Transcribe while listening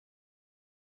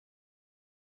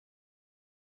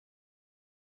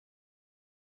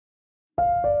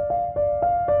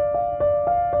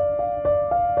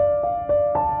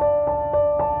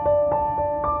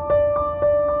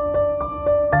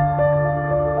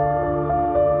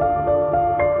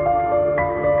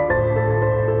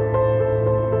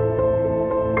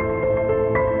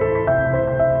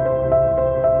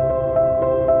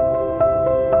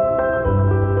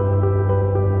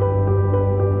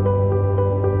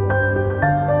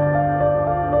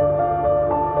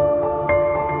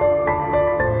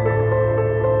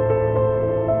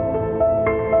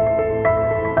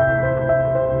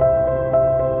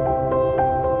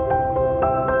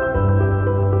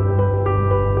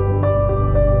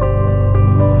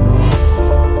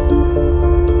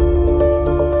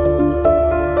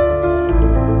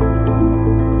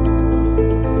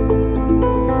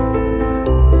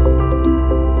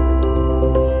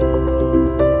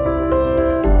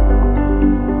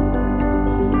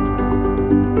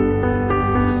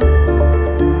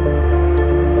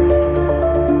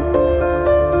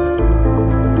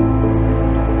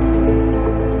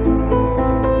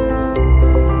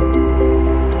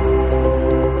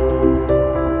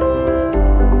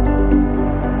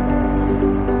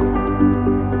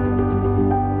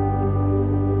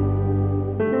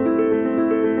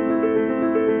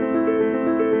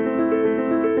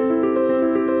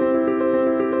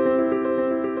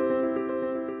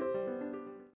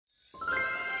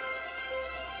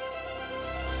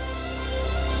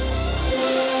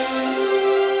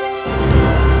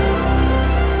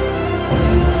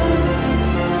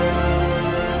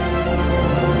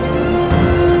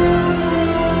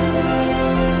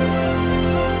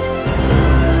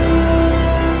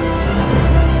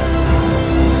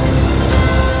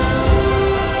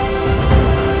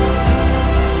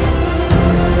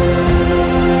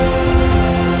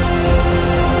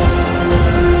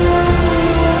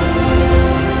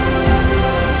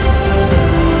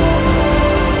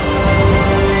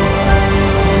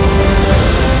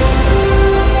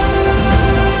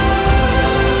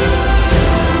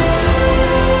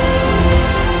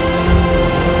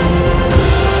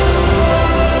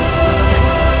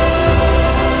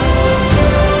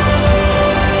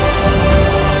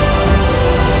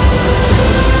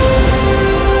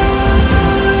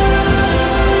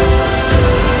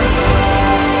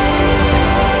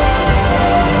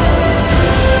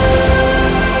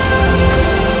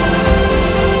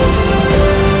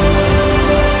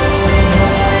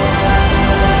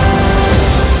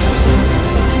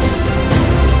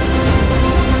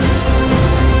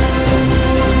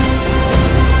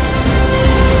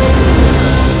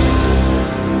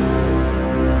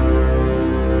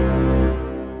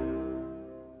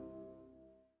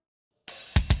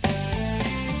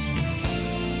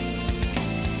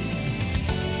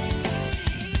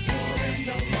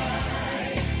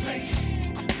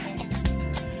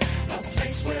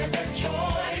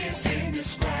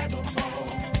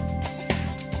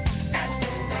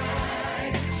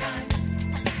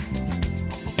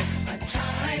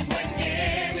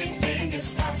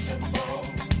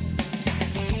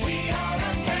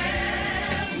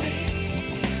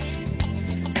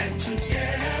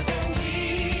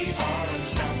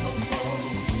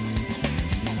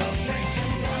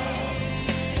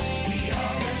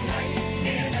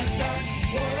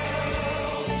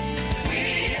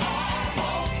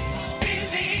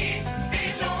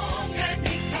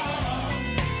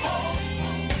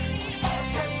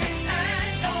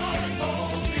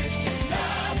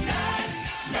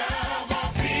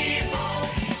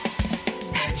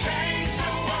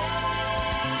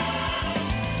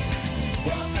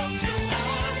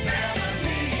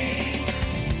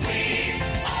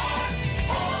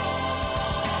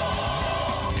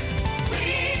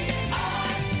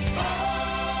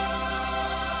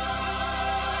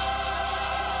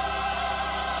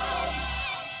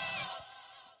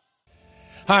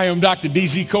Hi, I'm Dr.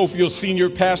 D.Z. Cofield, Senior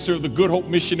Pastor of the Good Hope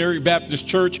Missionary Baptist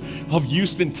Church of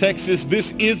Houston, Texas.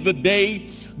 This is the day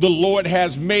the Lord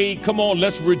has made. Come on,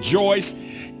 let's rejoice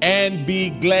and be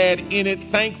glad in it.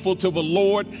 Thankful to the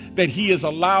Lord that he has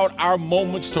allowed our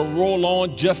moments to roll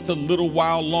on just a little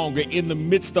while longer in the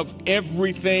midst of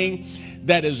everything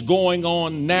that is going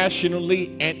on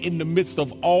nationally and in the midst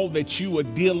of all that you are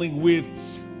dealing with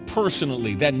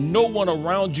personally, that no one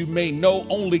around you may know,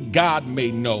 only God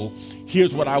may know.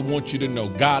 Here's what I want you to know.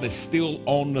 God is still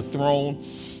on the throne.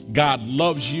 God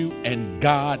loves you and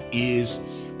God is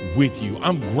with you.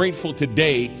 I'm grateful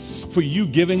today for you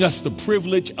giving us the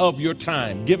privilege of your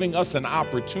time, giving us an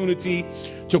opportunity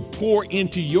to pour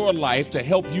into your life to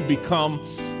help you become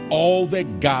all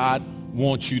that God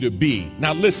wants you to be.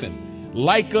 Now listen,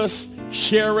 like us,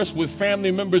 share us with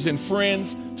family members and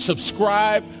friends,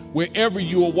 subscribe wherever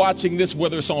you are watching this,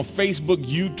 whether it's on Facebook,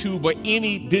 YouTube, or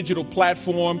any digital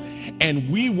platform. And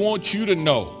we want you to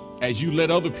know, as you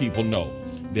let other people know,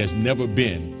 there's never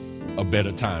been a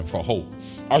better time for hope.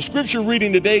 Our scripture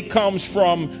reading today comes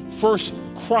from First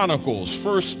Chronicles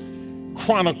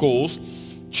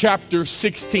chapter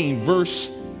 16,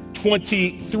 verse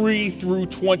 23 through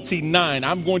 29.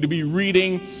 I'm going to be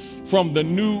reading from the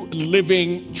New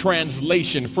Living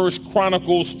Translation. First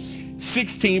Chronicles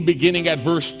 16, beginning at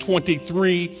verse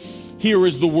 23. Here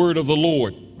is the word of the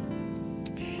Lord.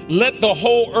 Let the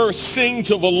whole earth sing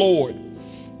to the Lord.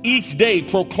 Each day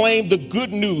proclaim the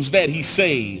good news that he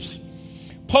saves.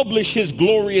 Publish his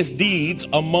glorious deeds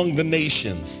among the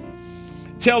nations.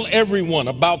 Tell everyone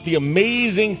about the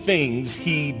amazing things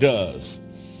he does.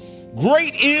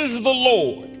 Great is the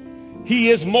Lord. He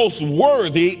is most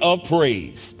worthy of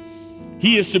praise.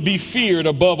 He is to be feared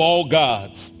above all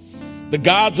gods. The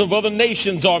gods of other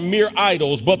nations are mere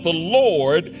idols, but the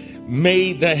Lord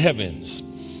made the heavens.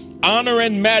 Honor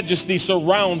and majesty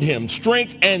surround him.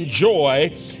 Strength and joy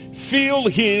fill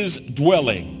his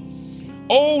dwelling.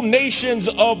 O nations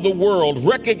of the world,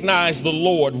 recognize the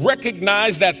Lord.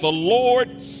 Recognize that the Lord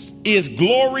is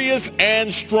glorious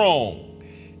and strong.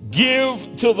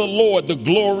 Give to the Lord the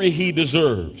glory he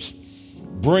deserves.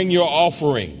 Bring your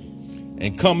offering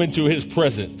and come into his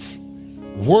presence.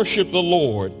 Worship the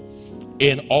Lord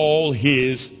in all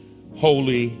his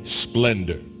holy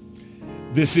splendor.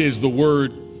 This is the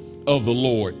word of the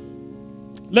Lord.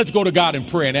 Let's go to God in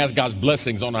prayer and ask God's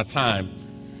blessings on our time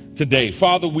today.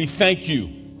 Father, we thank you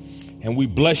and we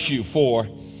bless you for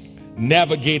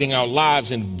navigating our lives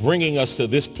and bringing us to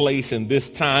this place and this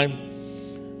time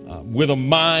with a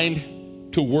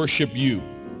mind to worship you.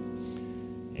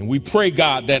 And we pray,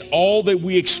 God, that all that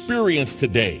we experience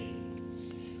today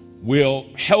will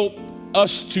help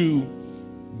us to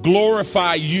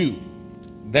glorify you,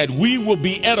 that we will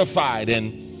be edified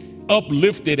and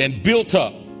uplifted and built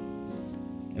up,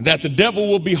 and that the devil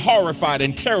will be horrified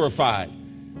and terrified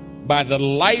by the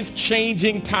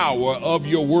life-changing power of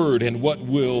your word and what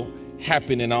will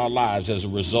happen in our lives as a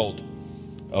result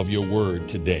of your word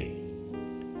today.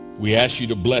 We ask you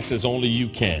to bless as only you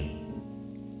can.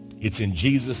 It's in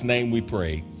Jesus' name we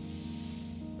pray.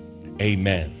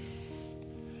 Amen.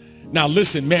 Now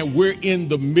listen, man, we're in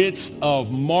the midst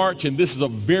of March, and this is a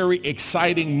very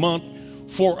exciting month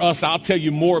for us. I'll tell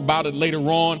you more about it later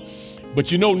on.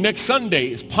 But you know, next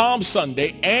Sunday is Palm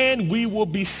Sunday, and we will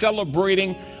be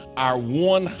celebrating our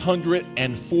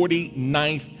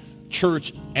 149th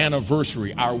church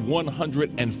anniversary, our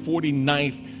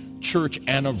 149th church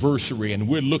anniversary. And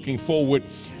we're looking forward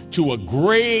to a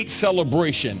great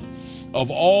celebration of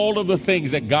all of the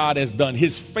things that God has done,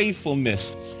 his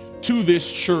faithfulness to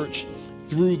this church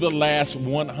through the last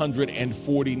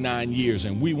 149 years.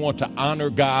 And we want to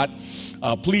honor God.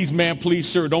 Please, ma'am, please,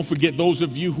 sir, don't forget those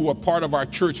of you who are part of our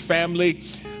church family.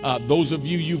 Those of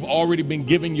you, you've already been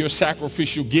given your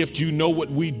sacrificial gift. You know what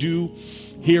we do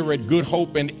here at Good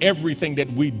Hope, and everything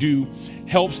that we do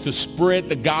helps to spread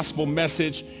the gospel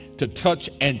message, to touch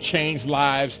and change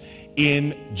lives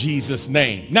in Jesus'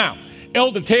 name. Now,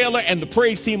 Elder Taylor and the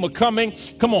praise team are coming.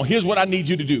 Come on, here's what I need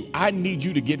you to do. I need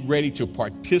you to get ready to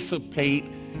participate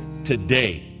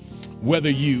today. Whether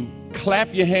you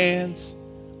clap your hands,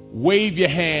 wave your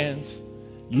hands,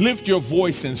 lift your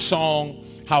voice in song,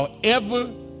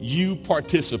 however you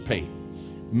participate,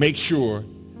 make sure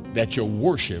that your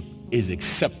worship is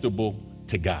acceptable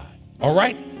to God. All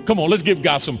right? Come on, let's give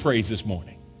God some praise this morning.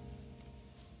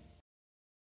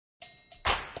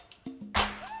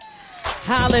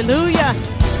 Hallelujah.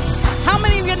 How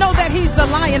many of you know that he's the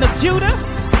Lion of Judah?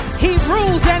 He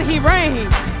rules and he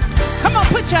reigns. Come on,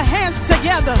 put your hands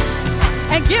together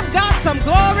and give God some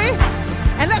glory,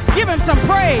 and let's give him some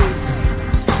praise.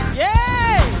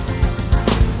 Yay!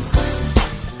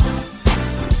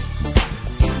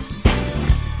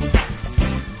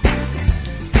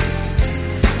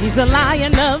 He's the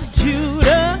Lion of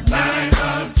Judah. Lion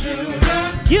of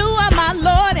Judah. You are my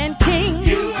Lord and King.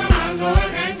 You are my Lord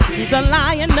and King. He's the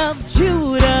Lion of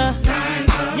Judah. Lion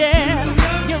of Yeah,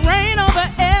 Judah. you reign over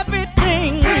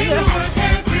everything. Reign over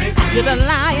everything. You're the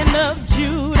Lion of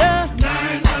Judah.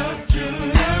 Lion of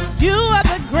Judah. You are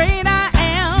the great I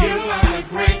am. You are the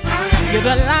great I am. You're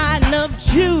the Lion of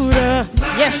Judah.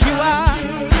 Yes, you are.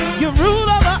 You rule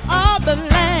over all the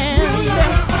land.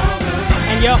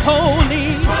 And you're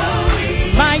holy,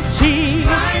 mighty,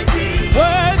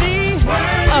 worthy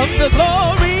of the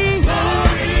glory.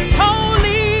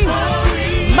 Holy,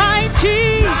 mighty,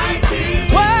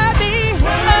 worthy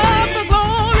of the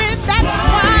glory. That's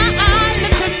why I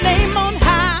lift your name on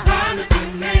high.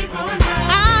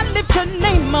 I lift your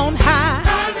name on high.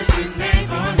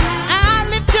 I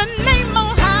lift your name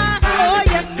on high. Oh,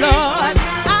 yes, Lord.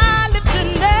 I lift your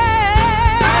name.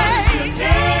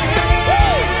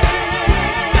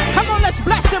 Come on, let's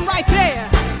bless him right there.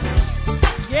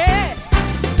 Yes.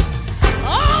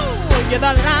 Oh, you're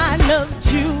the Lion of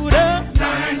Judah.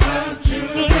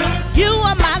 You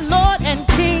are my Lord and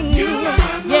King.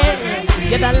 Yeah,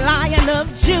 you're the Lion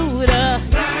of Judah.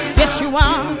 Yes, you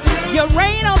are. You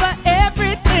reign over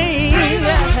everything.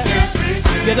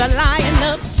 You're the Lion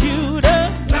of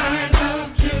Judah.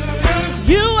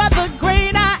 You are the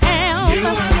great I am.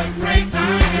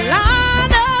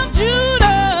 Lion of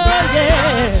Judah.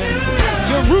 Yeah.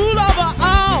 You rule over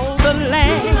all the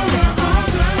land.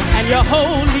 And you're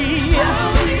holy.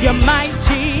 You're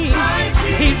mighty.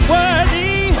 He's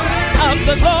worthy of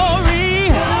the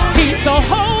glory. He's so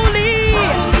holy,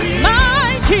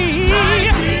 mighty,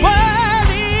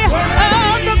 worthy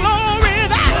of the glory.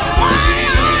 That's why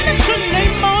I lift your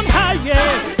name on high.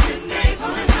 Yeah.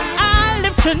 I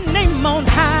lift your name on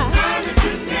high.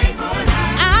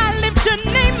 I lift your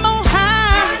name on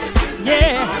high.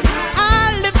 Yeah.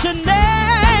 I lift your name.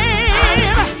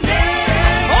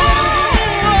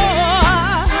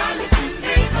 Oh,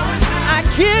 I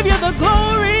give you the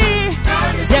glory.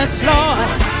 Yes, Lord.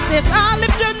 Says I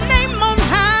lift your name on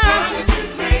high.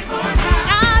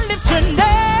 I lift your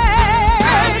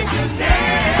name.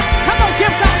 Come on,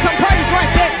 give God some praise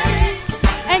right there.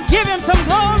 And give him some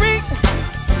glory.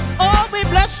 Oh, we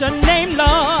bless your name,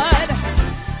 Lord.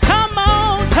 Come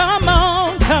on, come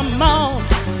on, come on.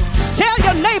 Tell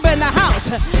your neighbor in the house,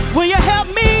 will you help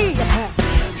me?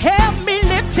 Help me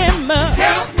lift him up.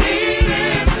 Help me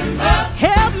lift him up.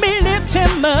 Help me lift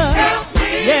him up. Help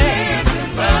me Yeah. lift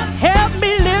him up. Help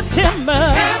me lift him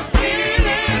up. Help me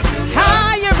lift him up.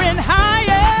 Higher and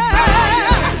higher.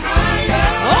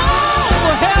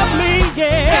 Oh, help me,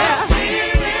 yeah.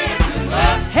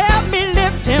 Help me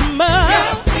lift him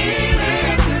up.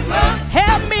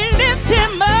 Help me lift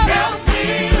him up.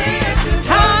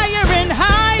 Higher and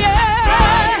higher.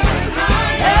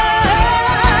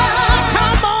 Yeah.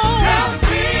 Come on.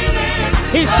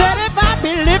 He said if I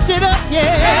be lifted up,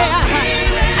 yeah,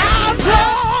 I'll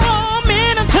draw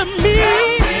men unto me.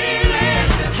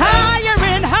 Higher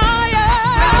and higher.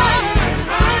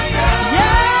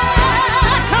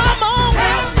 Yeah, come on.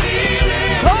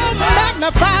 Go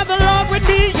magnify the Lord with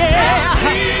me, yeah.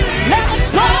 Let us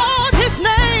exalt his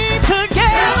name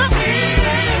together.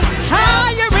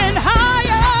 Higher and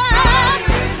higher.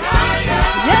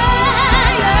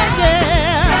 Yeah, yeah,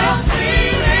 yeah.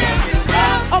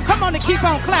 Oh, come on and keep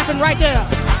on clapping right there.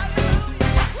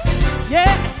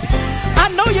 Yes, I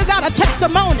know you got a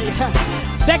testimony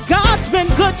that God's been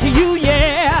good to you,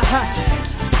 yeah.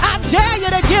 I dare you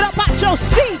to get up out your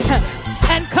seat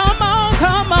and come on,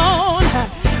 come on.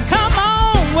 Come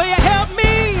on, will you help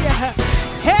me?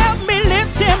 Help me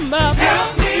lift him up.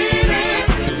 Help me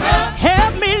lift him up.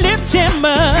 Help me lift him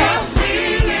up. Help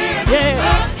me lift him Yeah,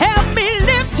 up. help me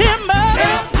lift him up.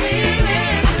 Help me lift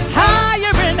him up.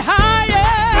 Higher and higher.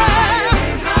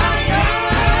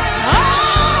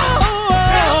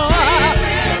 Oh,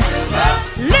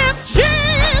 lift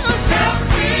Jesus.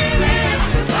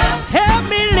 Help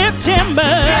me lift him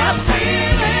up.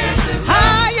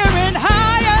 Higher and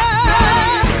higher.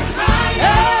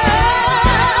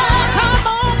 Yeah, come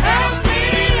on.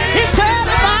 He said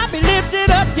if I be lifted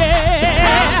up,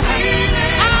 yeah,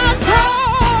 I'll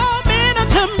draw men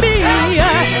unto me.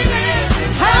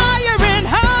 Higher and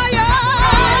higher.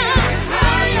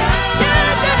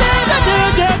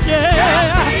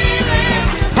 Yeah.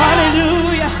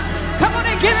 Hallelujah. Come on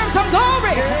and give him some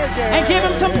glory and give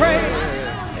him some praise.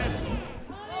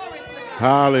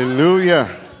 Hallelujah.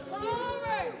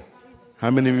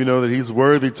 How many of you know that he's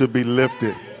worthy to be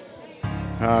lifted?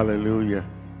 Hallelujah.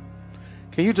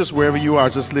 Can you just, wherever you are,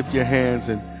 just lift your hands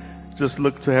and just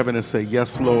look to heaven and say,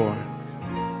 yes, Lord.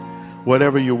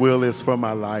 Whatever your will is for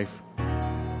my life,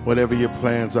 Whatever your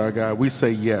plans are, God, we say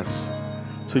yes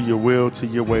to your will, to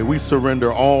your way. We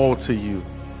surrender all to you.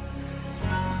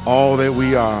 All that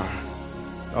we are,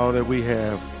 all that we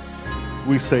have,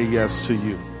 we say yes to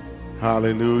you.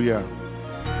 Hallelujah.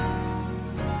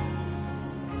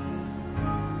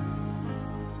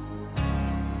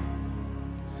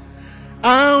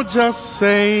 I'll just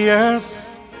say yes.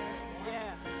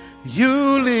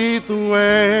 You lead the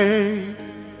way.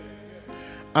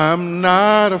 I'm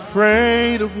not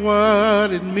afraid of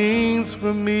what it means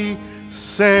for me to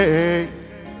say.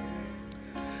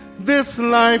 This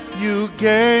life you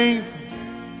gave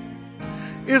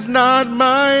is not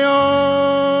my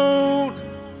own.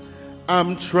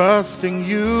 I'm trusting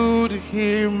you to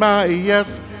hear my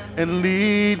yes and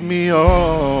lead me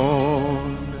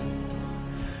on.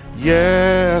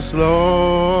 Yes,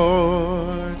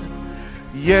 Lord.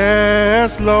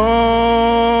 Yes,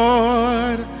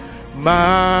 Lord.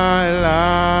 My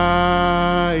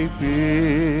life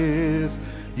is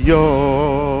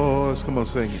yours. Come on,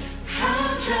 sing it.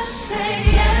 I'll just say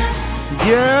yes.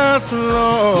 Yes,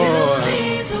 Lord. You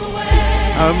lead the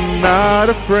way. I'm not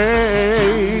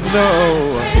afraid,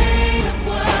 no. Afraid of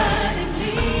what it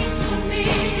means for me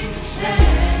to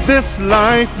say. This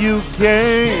life you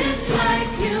gave This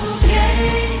life you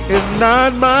gave is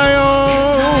not my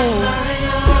own.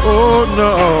 Oh,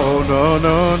 no, no,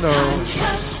 no, no. I'm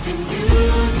trusting you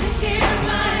to hear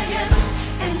my yes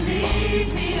and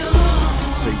lead me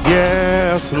on. Say,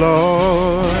 yes,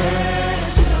 Lord.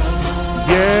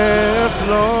 Yes,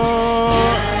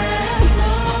 Lord.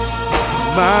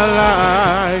 My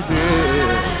life is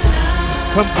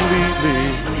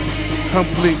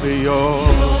completely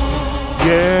yours.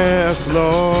 Yes,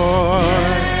 Lord.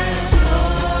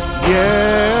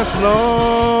 Yes,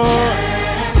 Lord.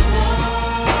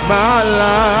 My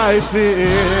life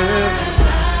is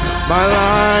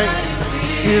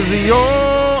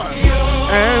yours,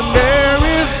 and there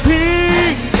is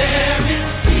peace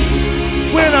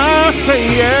when I say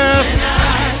yes.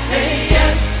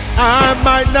 I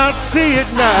might not see it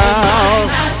now,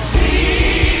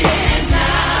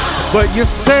 but you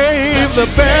save the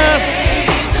best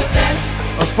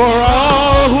for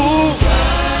all who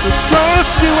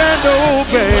trust you and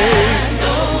obey.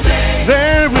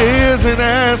 There is an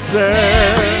answer.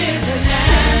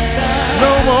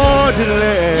 No more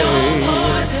delay.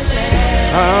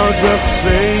 I'll just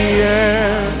say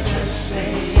yes.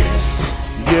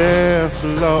 Yes,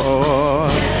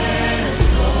 Lord.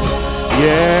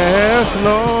 Yes,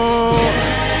 Lord.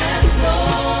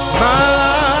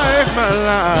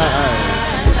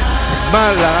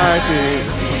 My life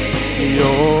is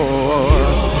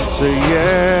yours. Say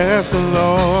yes,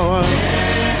 Lord.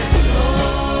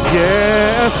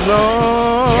 Yes,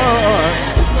 Lord.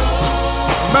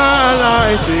 My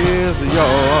life is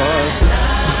yours.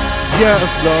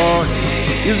 Yes, Lord,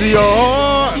 is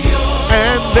yours.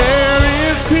 And there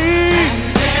is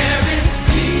peace.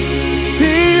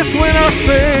 Peace when I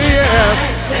say yes.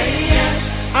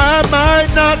 I might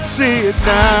not see it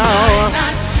now,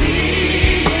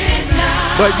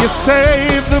 but you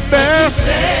save the best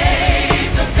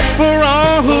for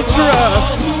all who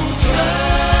trust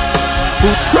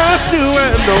you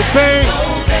and obey.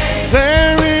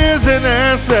 There is an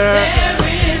answer.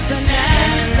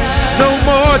 No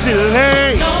more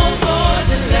delay.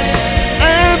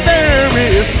 And there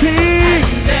is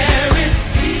peace. There's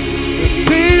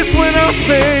peace when I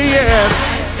say yes.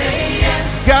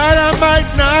 God, I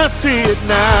might not see it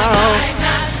now,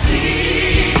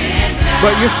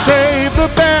 but you save the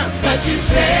best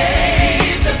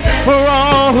for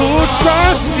all who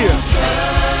trust you.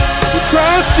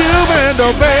 Trust you and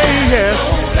obey, yes.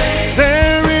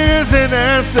 There is an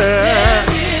answer.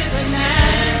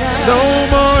 No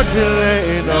more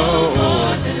delay, no.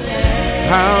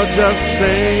 I'll just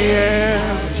say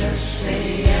yes.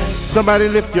 Somebody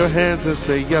lift your hands and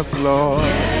say, yes, Lord.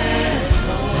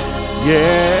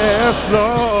 Yes,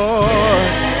 Lord.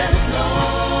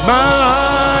 My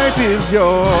life is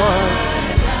yours.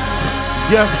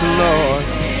 Yes, Lord.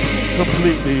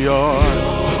 Completely yours.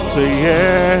 Say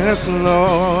yes,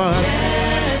 Lord.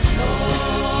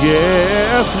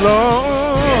 Yes,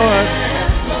 Lord.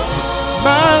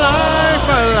 My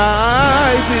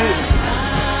life is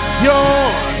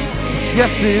yours.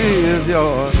 Yes, it is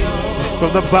yours.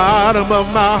 From the bottom of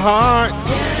my heart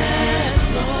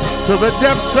to the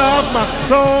depths of my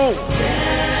soul.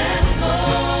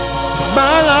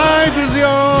 My life is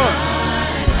yours.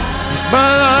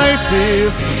 My life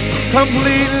is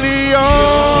completely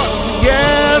yours.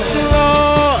 Yes,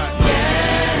 Lord.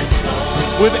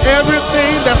 With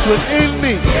everything that's within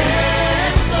me,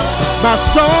 my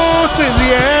soul says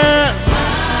yes.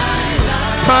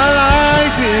 My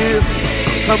life is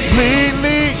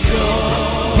completely,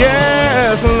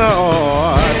 yes,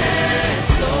 Lord.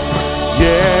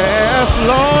 Yes,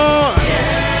 Lord.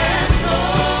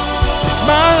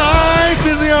 My life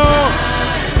is yours.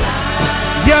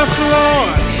 Yes,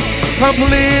 Lord.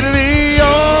 Completely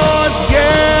yours.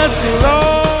 Yes,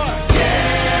 Lord.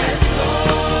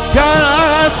 God,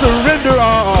 I surrender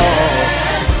all.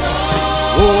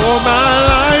 Oh, my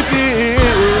life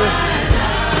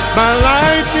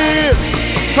is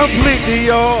completely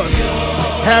yours.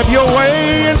 Have your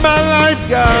way in my life,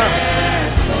 God.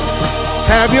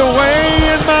 Have your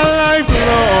way in my life,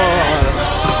 Lord.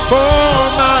 For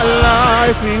my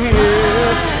life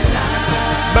is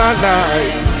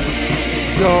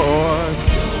yours.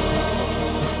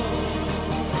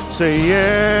 Say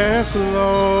yes,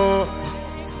 Lord.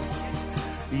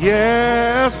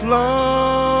 Yes,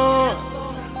 Lord.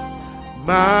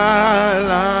 My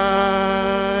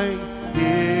life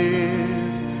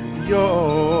is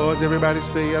yours. Everybody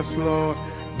say yes, Lord.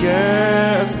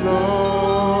 Yes,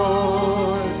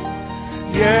 Lord.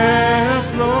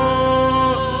 Yes,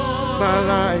 Lord. My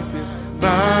life is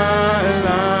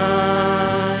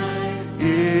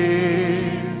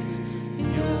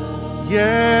yours.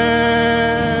 Yes.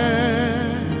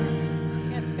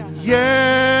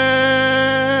 Yes.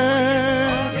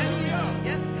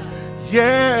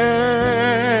 Yes.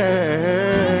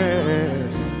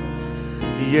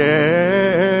 Yes.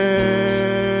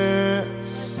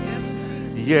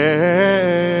 Yes.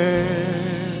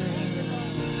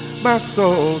 My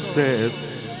soul says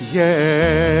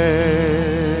yes.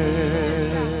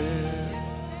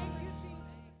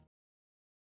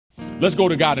 Let's go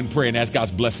to God in prayer and ask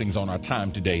God's blessings on our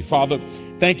time today. Father,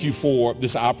 thank you for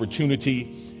this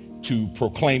opportunity to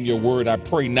proclaim your word. I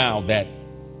pray now that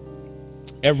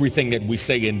everything that we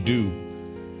say and do,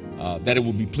 that it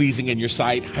will be pleasing in your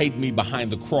sight. Hide me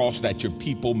behind the cross that your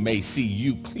people may see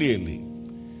you clearly,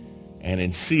 and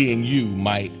in seeing you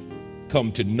might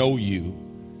come to know you,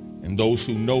 and those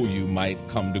who know you might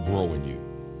come to grow in you.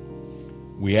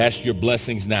 We ask your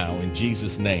blessings now. In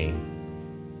Jesus'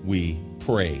 name we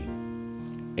pray.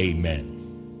 Amen.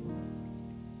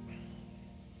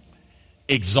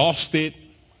 Exhausted,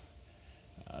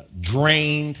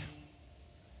 drained,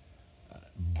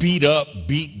 beat up,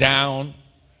 beat down,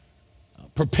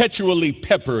 perpetually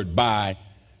peppered by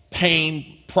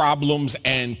pain, problems,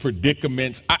 and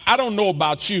predicaments. I don't know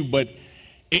about you, but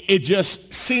it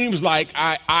just seems like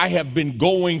I have been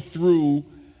going through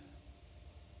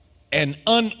an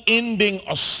unending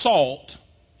assault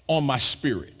on my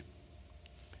spirit.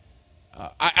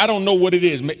 I don't know what it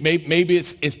is. Maybe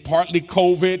it's partly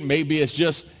COVID. Maybe it's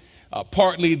just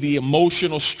partly the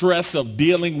emotional stress of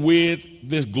dealing with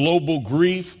this global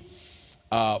grief.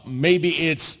 Maybe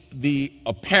it's the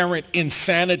apparent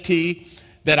insanity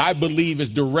that I believe is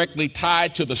directly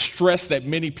tied to the stress that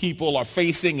many people are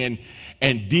facing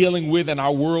and dealing with in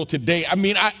our world today. I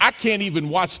mean, I can't even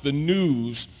watch the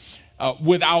news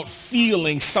without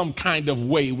feeling some kind of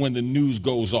way when the news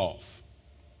goes off.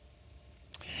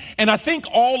 And I think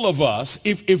all of us,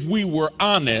 if we were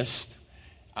honest,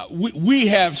 we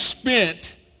have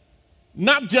spent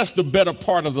not just the better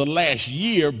part of the last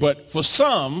year, but for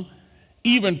some,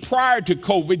 even prior to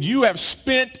COVID, you have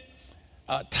spent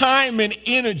time and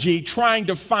energy trying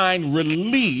to find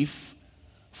relief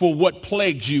for what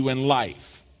plagues you in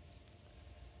life.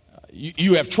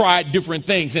 You have tried different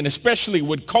things, and especially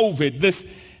with COVID,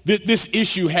 this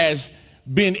issue has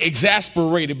been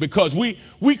exasperated because we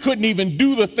couldn't even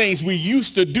do the things we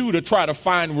used to do to try to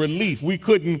find relief. We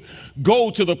couldn't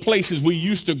go to the places we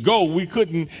used to go. We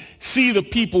couldn't see the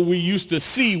people we used to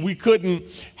see. We couldn't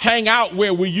hang out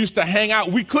where we used to hang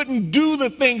out. We couldn't do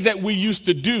the things that we used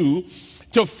to do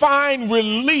to find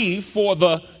relief for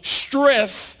the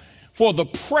stress, for the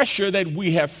pressure that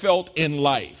we have felt in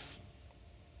life.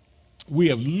 We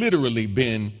have literally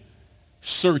been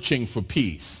searching for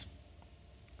peace.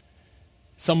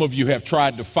 Some of you have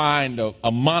tried to find a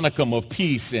monicum of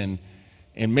peace in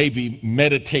maybe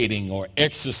meditating or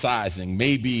exercising,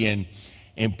 maybe in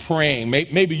praying.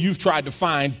 Maybe you've tried to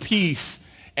find peace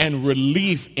and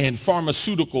relief in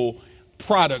pharmaceutical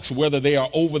products, whether they are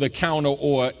over-the-counter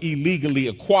or illegally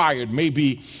acquired.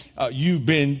 Maybe you've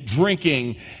been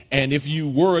drinking, and if you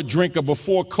were a drinker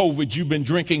before COVID, you've been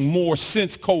drinking more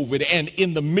since COVID, and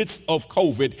in the midst of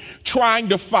COVID, trying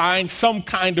to find some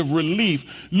kind of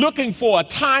relief, looking for a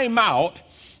timeout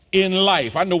in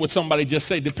life. I know what somebody just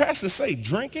said. Did Pastor say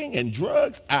drinking and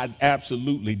drugs? I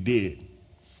absolutely did.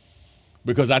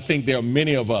 Because I think there are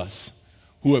many of us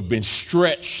who have been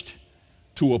stretched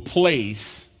to a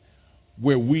place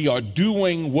where we are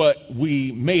doing what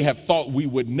we may have thought we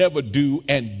would never do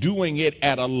and doing it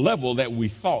at a level that we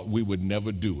thought we would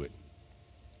never do it.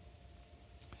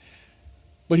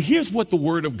 But here's what the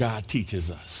Word of God teaches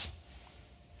us.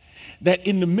 That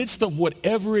in the midst of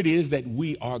whatever it is that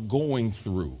we are going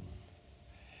through,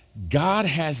 God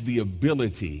has the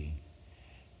ability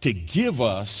to give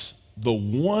us the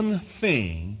one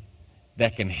thing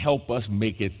that can help us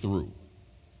make it through.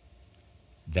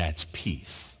 That's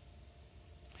peace.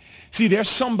 See, there's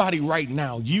somebody right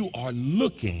now, you are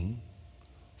looking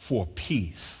for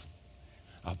peace.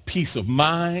 A peace of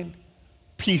mind,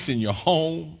 peace in your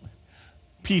home,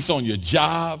 peace on your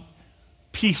job,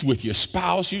 peace with your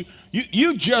spouse.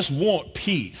 You just want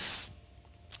peace.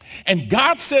 And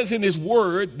God says in his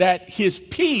word that his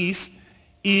peace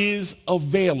is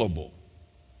available.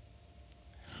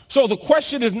 So the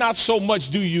question is not so much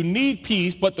do you need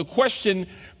peace, but the question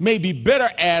maybe better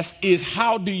asked is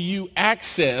how do you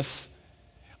access,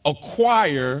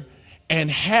 acquire,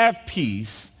 and have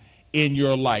peace in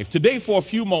your life? Today for a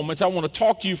few moments I want to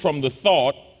talk to you from the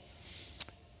thought,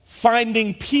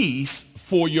 finding peace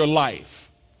for your life.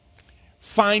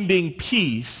 Finding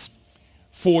peace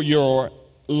for your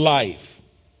life.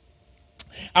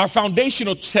 Our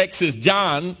foundational text is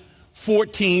John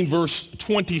 14, verse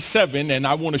 27, and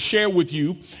I want to share with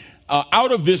you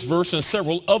out of this verse and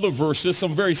several other verses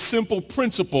some very simple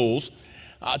principles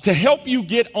to help you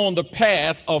get on the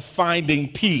path of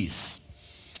finding peace.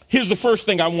 Here's the first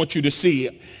thing I want you to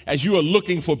see as you are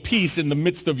looking for peace in the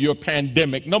midst of your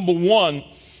pandemic. Number one,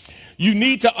 you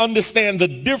need to understand the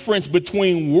difference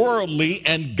between worldly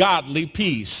and godly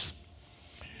peace.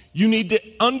 You need to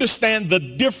understand the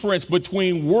difference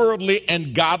between worldly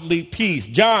and godly peace.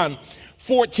 John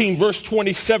 14, verse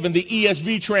 27, the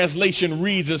ESV translation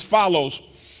reads as follows.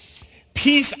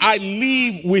 Peace I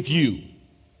leave with you.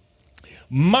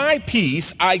 My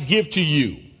peace I give to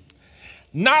you.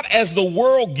 Not as the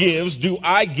world gives do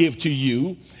I give to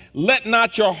you. Let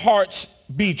not your hearts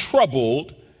be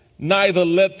troubled, neither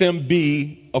let them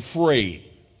be afraid.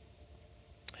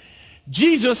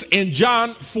 Jesus in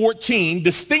John 14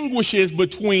 distinguishes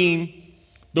between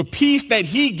the peace that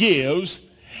he gives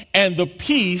and the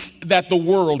peace that the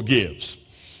world gives.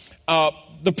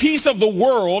 The peace of the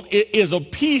world is a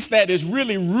peace that is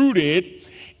really rooted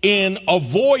in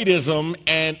avoidism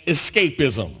and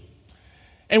escapism.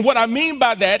 And what I mean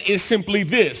by that is simply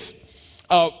this.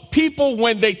 People,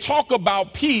 when they talk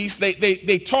about peace,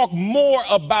 they talk more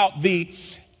about the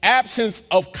absence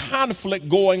of conflict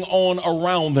going on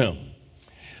around them.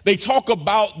 They talk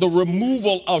about the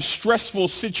removal of stressful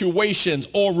situations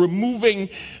or removing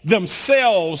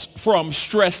themselves from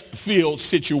stress-filled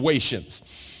situations.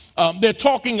 They're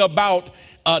talking about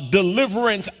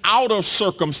deliverance out of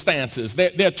circumstances.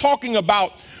 They're talking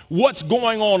about what's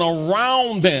going on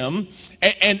around them.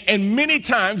 And many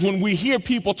times when we hear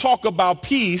people talk about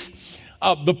peace,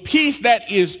 the peace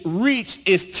that is reached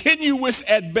is tenuous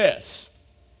at best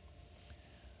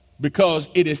because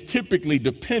it is typically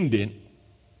dependent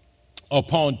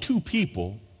upon two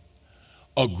people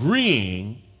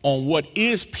agreeing on what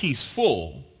is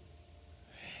peaceful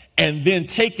and then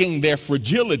taking their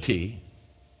fragility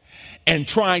and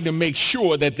trying to make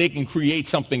sure that they can create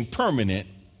something permanent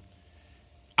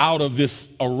out of this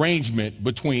arrangement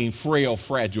between frail,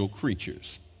 fragile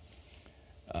creatures.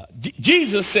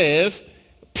 Jesus says,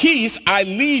 peace I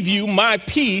leave you, my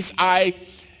peace I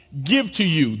give to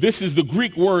you. This is the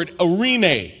Greek word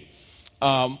eirene.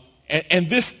 And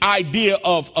this idea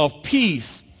of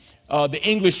peace, the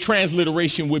English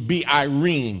transliteration would be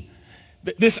Irene.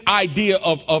 This idea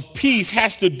of peace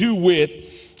has to do with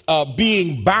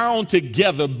being bound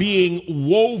together, being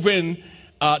woven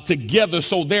together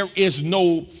so there is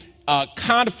no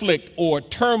conflict or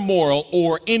turmoil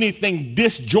or anything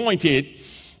disjointed,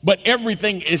 but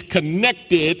everything is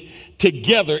connected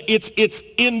together. It's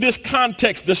in this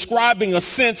context describing a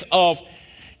sense of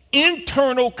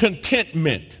internal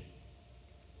contentment.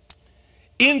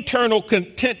 Internal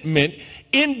contentment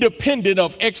independent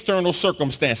of external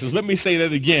circumstances. Let me say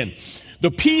that again.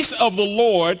 The peace of the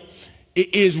Lord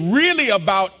is really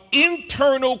about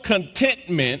internal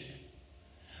contentment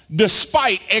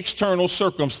despite external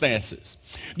circumstances.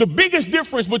 The biggest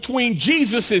difference between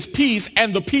Jesus' peace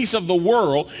and the peace of the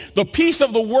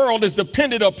world is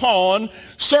dependent upon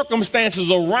circumstances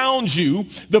around you.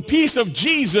 The peace of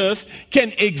Jesus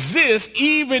can exist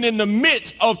even in the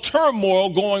midst of turmoil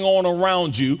going on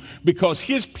around you because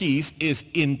his peace is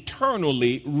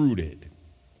internally rooted.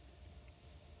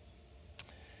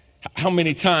 How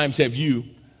many times have you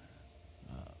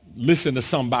listened to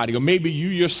somebody, or maybe you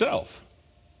yourself,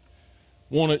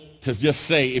 wanted to just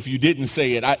say, if you didn't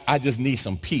say it, I just need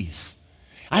some peace.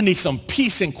 I need some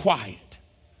peace and quiet,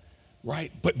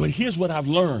 right? But here's what I've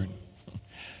learned.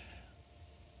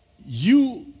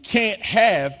 You can't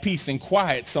have peace and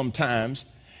quiet sometimes,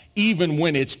 even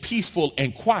when it's peaceful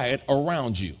and quiet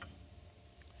around you.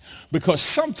 Because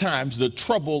sometimes the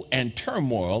trouble and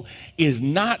turmoil is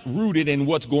not rooted in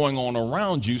what's going on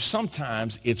around you.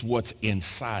 Sometimes it's what's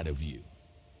inside of you.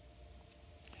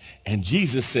 And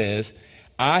Jesus says,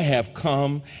 I have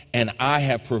come and I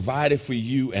have provided for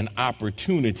you an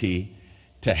opportunity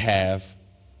to have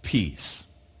peace.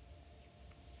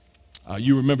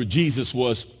 You remember Jesus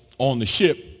was on the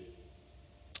ship.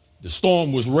 The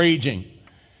storm was raging.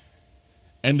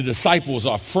 And the disciples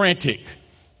are frantic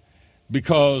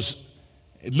because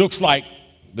it looks like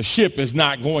the ship is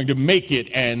not going to make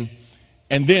it. And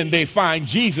then they find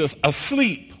Jesus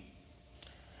asleep.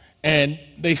 And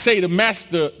they say to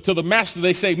the master,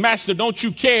 they say, Master, don't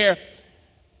you care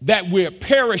that we're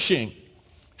perishing?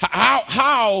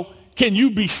 How can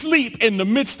you be asleep in the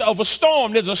midst of a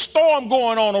storm? There's a storm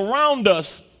going on around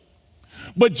us.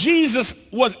 But Jesus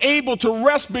was able to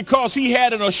rest because he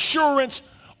had an assurance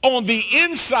on the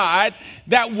inside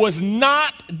that was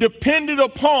not dependent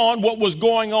upon what was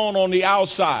going on the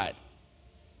outside.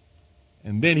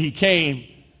 And then he came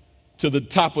to the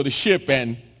top of the ship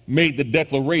and made the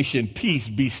declaration, peace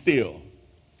be still.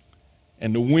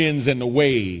 And the winds and the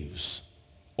waves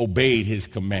obeyed his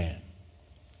command.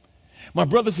 My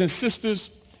brothers and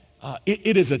sisters,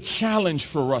 it is a challenge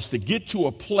for us to get to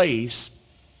a place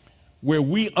where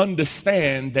we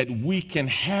understand that we can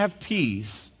have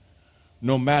peace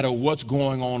no matter what's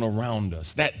going on around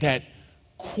us. That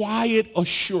quiet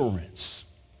assurance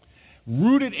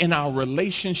rooted in our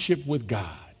relationship with God,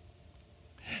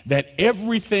 that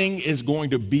everything is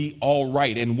going to be all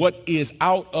right. And what is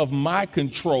out of my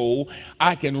control,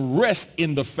 I can rest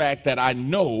in the fact that I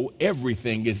know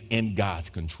everything is in God's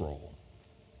control.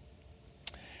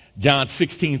 John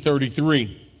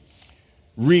 16:33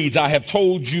 reads, I have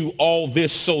told you all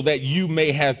this so that you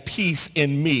may have peace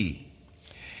in me.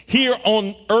 Here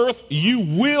on earth,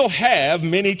 you will have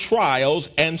many trials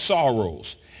and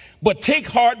sorrows. But take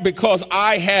heart because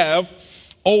I have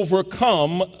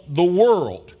overcome the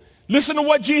world. Listen to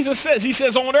what Jesus says. He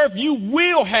says, on earth, you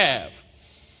will have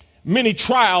many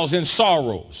trials and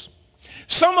sorrows.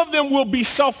 Some of them will be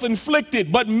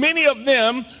self-inflicted, but many of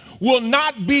them will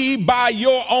not be by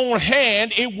your own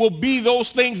hand. It will be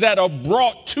those things that are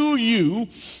brought to you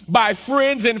by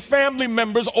friends and family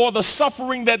members, or the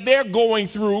suffering that they're going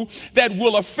through that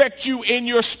will affect you in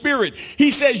your spirit. He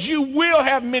says you will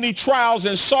have many trials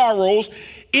and sorrows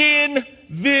in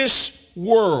this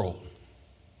world,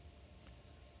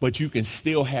 but you can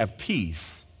still have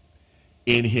peace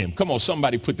in him. Come on,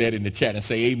 somebody put that in the chat and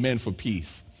say amen for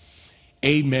peace.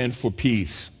 Amen for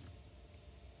peace.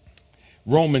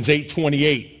 Romans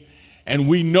 8:28, and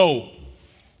we know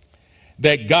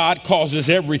that God causes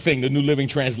everything, the New Living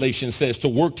Translation says, to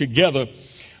work together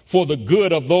for the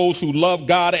good of those who love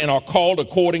God and are called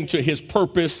according to his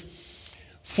purpose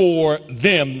for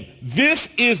them.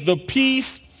 This is the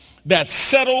peace that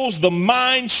settles the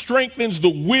mind, strengthens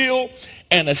the will,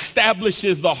 and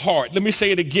establishes the heart. Let me say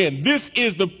it again. This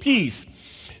is the peace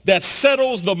that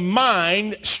settles the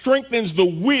mind, strengthens the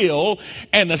will,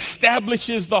 and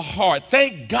establishes the heart.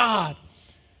 Thank God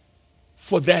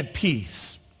for that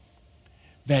peace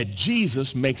that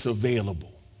Jesus makes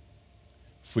available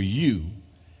for you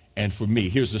and for me.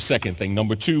 Here's the second thing.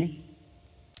 Number two,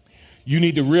 you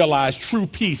need to realize true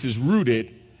peace is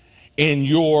rooted in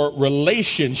your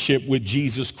relationship with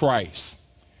Jesus Christ.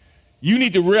 You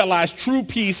need to realize true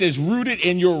peace is rooted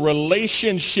in your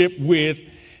relationship with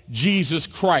Jesus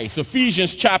Christ.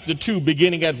 Ephesians chapter 2,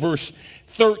 beginning at verse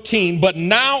 13. But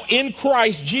now in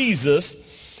Christ Jesus,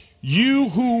 you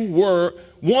who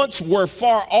once were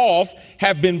far off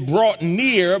have been brought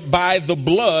near by the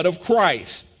blood of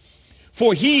Christ.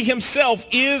 For he himself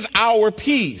is our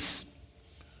peace,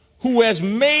 who has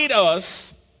made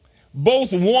us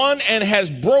both one and has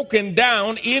broken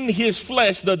down in his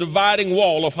flesh the dividing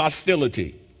wall of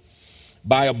hostility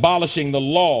by abolishing the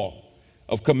law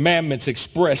of commandments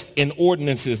expressed in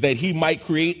ordinances, that he might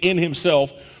create in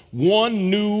himself one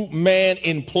new man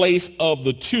in place of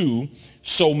the two,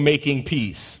 so making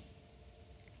peace,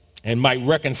 and might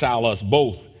reconcile us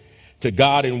both to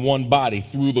God in one body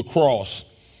through the cross,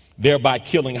 thereby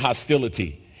killing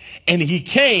hostility. And he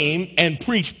came and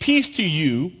preached peace to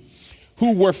you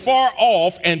who were far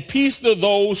off, and peace to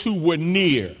those who were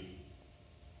near.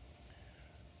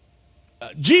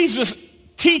 Jesus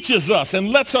teaches us and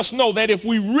lets us know that if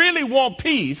we really want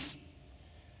peace,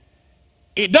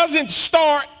 it doesn't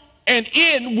start and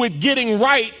end with getting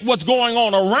right what's going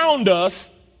on around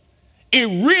us. It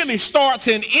really starts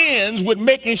and ends with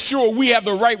making sure we have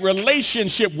the right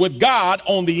relationship with God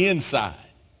on the inside.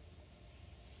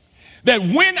 That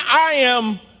when I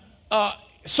am,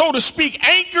 so to speak,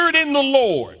 anchored in the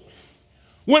Lord,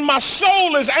 when my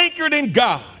soul is anchored in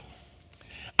God,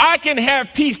 I can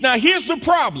have peace. Now, here's the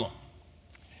problem.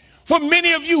 For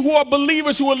many of you who are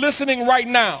believers who are listening right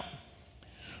now,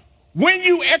 when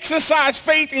you exercise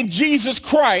faith in Jesus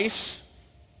Christ,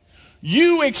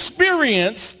 you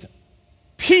experienced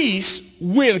peace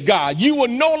with God. You are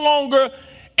no longer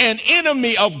an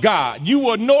enemy of God. You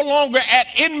are no longer at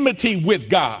enmity with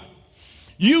God.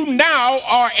 You now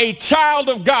are a child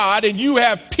of God and you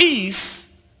have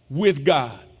peace with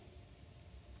God.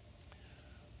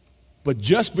 But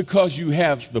just because you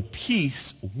have the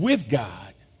peace with God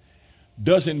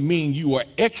doesn't mean you are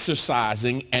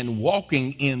exercising and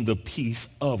walking in the peace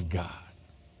of God.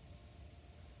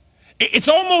 It's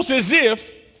almost as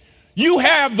if you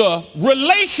have the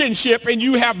relationship and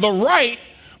you have the right,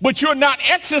 but you're not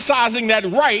exercising that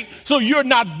right, so you're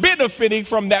not benefiting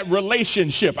from that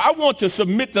relationship. I want to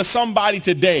submit to somebody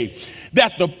today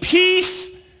that the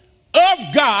peace of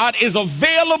God is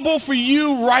available for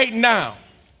you right now.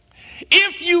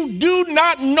 If you do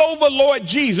not know the Lord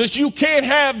Jesus, you can't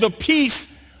have the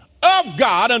peace of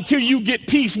God until you get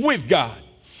peace with God.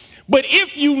 But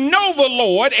if you know the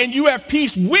Lord and you have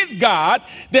peace with God,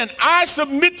 then I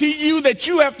submit to you that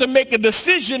you have to make a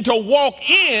decision to walk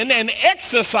in and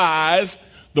exercise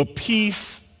the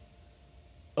peace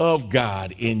of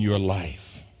God in your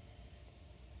life.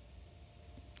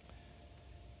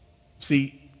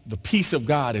 See, the peace of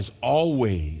God is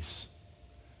always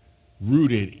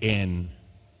rooted in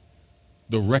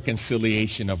the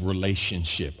reconciliation of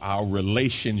relationship. Our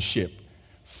relationship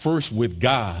first with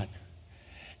God,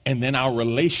 and then our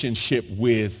relationship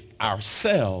with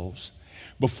ourselves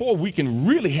before we can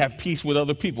really have peace with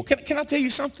other people. Can I tell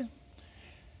you something?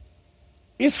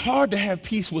 It's hard to have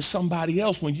peace with somebody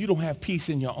else when you don't have peace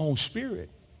in your own spirit.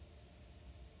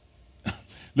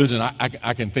 Listen,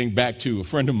 I can think back to a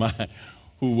friend of mine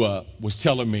who was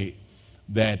telling me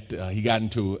that he got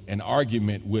into an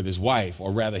argument with his wife,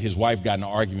 or rather his wife got in an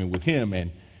argument with him,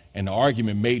 and the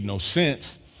argument made no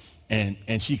sense.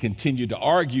 And she continued to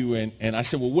argue, and I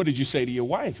said, well, what did you say to your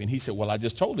wife? And he said, well, I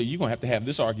just told her, you're going to have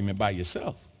this argument by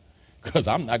yourself because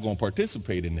I'm not going to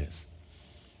participate in this.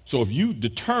 So if you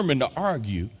determine to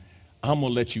argue, I'm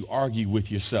going to let you argue with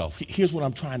yourself. Here's what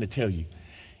I'm trying to tell you.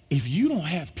 If you don't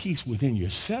have peace within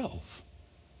yourself,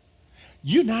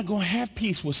 you're not going to have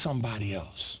peace with somebody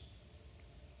else.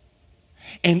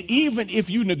 And even if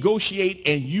you negotiate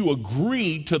and you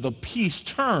agree to the peace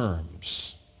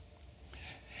terms,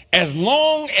 as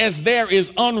long as there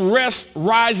is unrest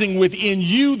rising within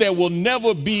you, there will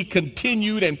never be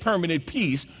continued and permanent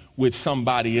peace with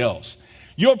somebody else.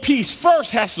 Your peace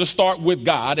first has to start with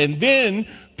God, and then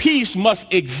peace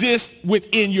must exist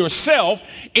within yourself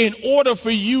in order for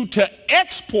you to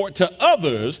export to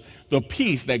others the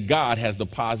peace that God has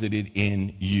deposited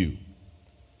in you.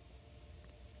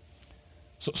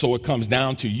 So it comes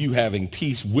down to you having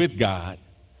peace with God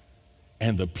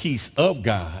and the peace of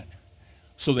God,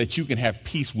 so that you can have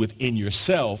peace within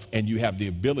yourself and you have the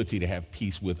ability to have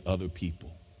peace with other people.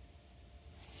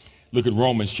 Look at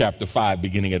Romans chapter 5,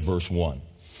 beginning at verse 1.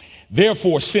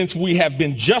 Therefore, since we have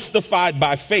been justified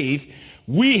by faith,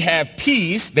 we have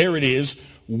peace, there it is,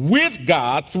 with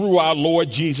God through our Lord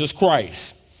Jesus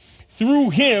Christ. Through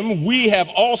him, we have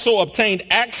also obtained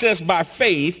access by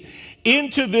faith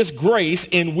into this grace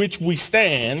in which we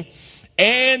stand,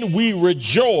 and we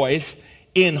rejoice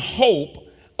in hope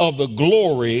of the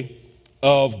glory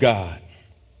of God.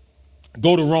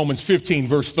 Go to Romans 15,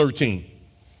 verse 13.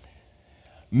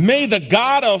 May the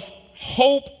God of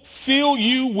hope fill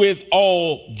you with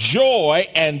all joy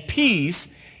and peace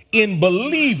in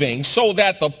believing, so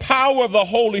that the power of the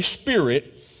Holy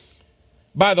Spirit,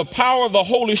 by the power of the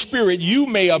Holy Spirit, you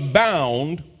may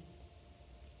abound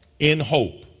in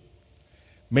hope.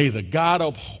 May the God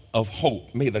of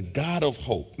hope, may the God of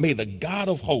hope, may the God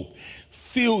of hope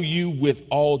fill you with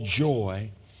all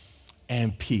joy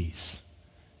and peace.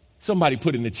 Somebody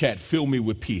put in the chat, fill me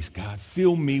with peace. God,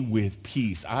 fill me with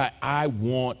peace. I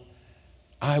want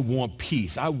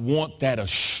peace. I want that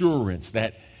assurance,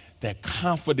 that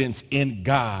confidence in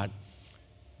God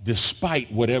despite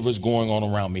whatever's going on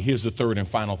around me. Here's the third and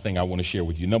final thing I want to share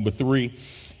with you. Number 3,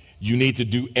 you need to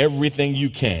do everything you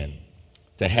can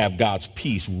to have God's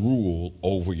peace rule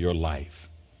over your life.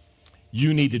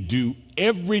 You need to do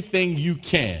everything you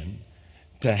can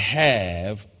to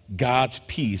have God's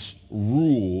peace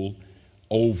rule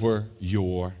over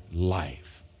your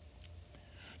life.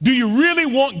 Do you really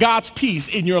want God's peace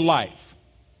in your life?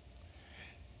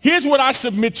 Here's what I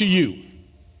submit to you.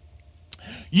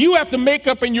 You have to make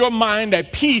up in your mind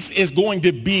that peace is going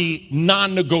to be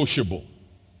non-negotiable.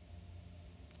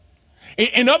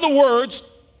 In other words,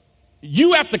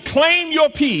 you have to claim your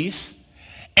peace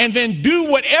and then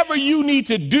do whatever you need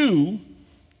to do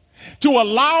to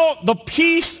allow the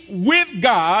peace with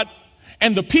God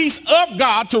and the peace of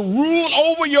God to rule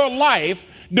over your life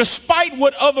despite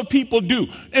what other people do.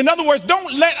 In other words,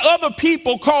 don't let other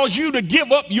people cause you to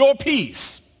give up your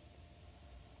peace.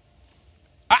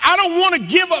 I don't want to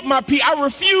give up my peace. I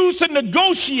refuse to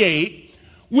negotiate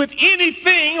with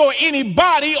anything or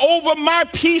anybody over my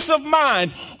peace of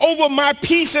mind, over my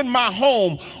peace in my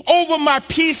home, over my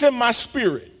peace in my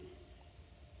spirit.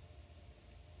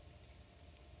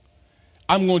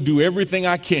 I'm going to do everything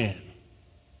I can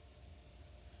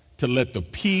to let the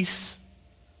peace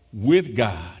with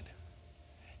God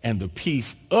and the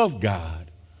peace of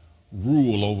God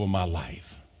rule over my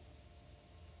life.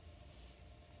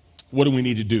 What do we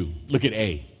need to do? Look at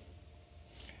A.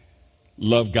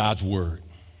 Love God's word.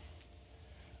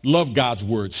 Love God's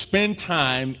word. Spend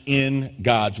time in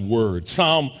God's word.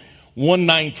 Psalm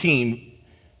 119,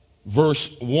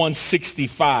 verse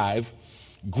 165.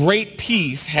 Great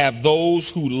peace have those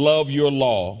who love your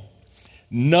law.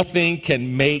 Nothing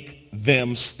can make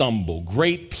them stumble.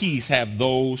 Great peace have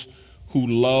those who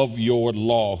love your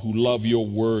law, who love your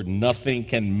word. Nothing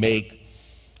can make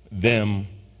them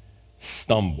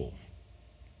stumble.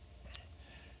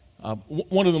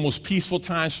 One of the most peaceful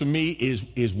times for me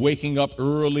is waking up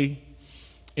early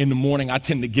in the morning. I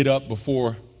tend to get up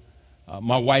before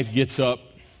my wife gets up,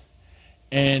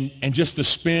 and just to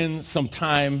spend some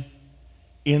time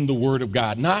in the Word of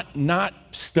God. Not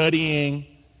studying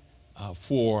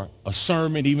for a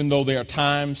sermon, even though there are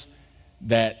times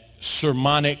that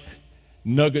sermonic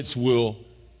nuggets will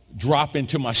drop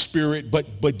into my spirit,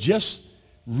 but just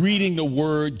reading the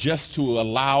Word, just to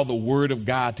allow the Word of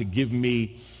God to give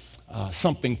me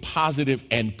something positive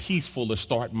and peaceful to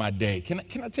start my day. Can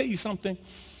I tell you something?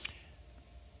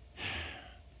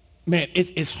 Man,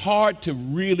 it's hard to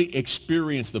really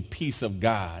experience the peace of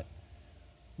God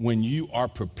when you are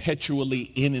perpetually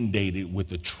inundated with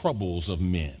the troubles of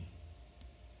men.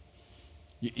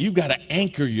 You've got to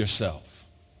anchor yourself.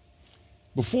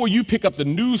 Before you pick up the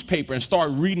newspaper and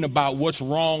start reading about what's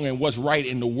wrong and what's right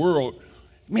in the world,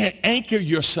 man, anchor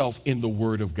yourself in the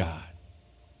Word of God.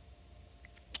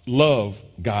 Love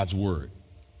God's word.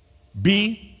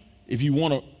 B, if you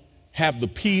want to have the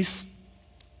peace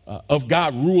of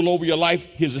God rule over your life,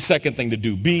 here's the second thing to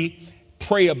do. B,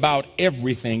 pray about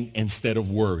everything instead of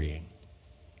worrying.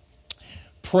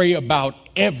 Pray about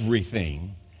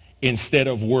everything instead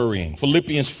of worrying.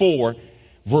 Philippians 4,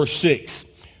 verse 6.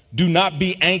 Do not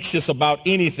be anxious about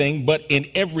anything, but in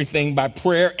everything by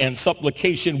prayer and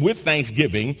supplication with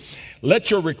thanksgiving,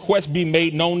 let your requests be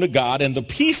made known to God, and the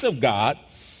peace of God,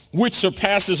 which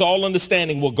surpasses all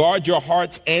understanding, will guard your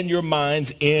hearts and your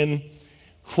minds in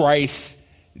Christ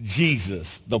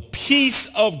Jesus. The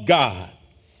peace of God,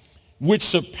 which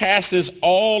surpasses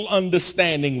all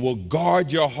understanding, will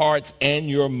guard your hearts and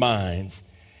your minds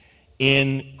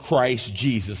in Christ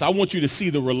Jesus. I want you to see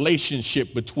the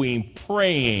relationship between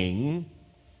praying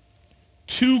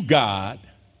to God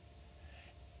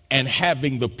and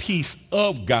having the peace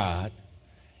of God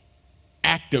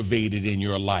activated in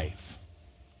your life.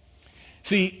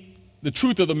 See, the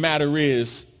truth of the matter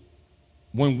is,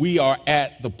 when we are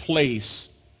at the place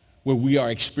where we are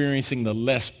experiencing the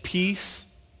less peace,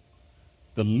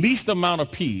 the least amount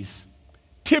of peace,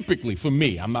 typically for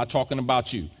me, I'm not talking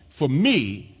about you, for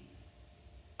me,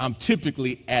 I'm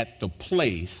typically at the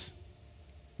place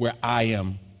where I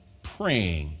am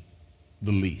praying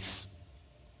the least.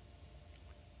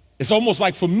 It's almost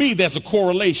like for me there's a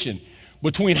correlation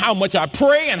between how much I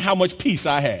pray and how much peace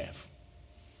I have.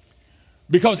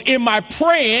 Because in my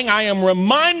praying, I am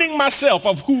reminding myself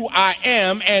of who I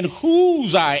am and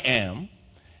whose I am.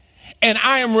 And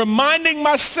I am reminding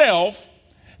myself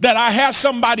that I have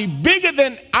somebody bigger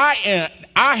than I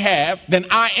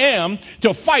am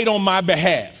to fight on my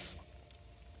behalf.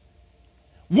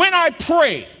 When I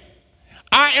pray,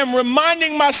 I am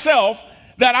reminding myself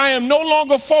that I am no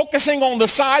longer focusing on the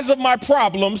size of my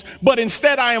problems, but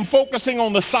instead I am focusing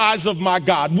on the size of my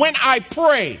God. When I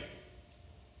pray,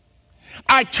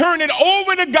 I turn it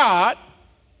over to God,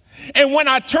 and when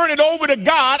I turn it over to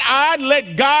God, I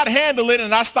let God handle it,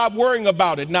 and I stop worrying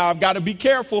about it. Now, I've got to be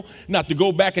careful not to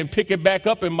go back and pick it back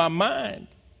up in my mind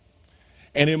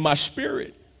and in my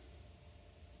spirit.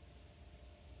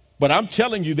 But I'm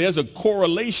telling you, there's a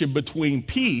correlation between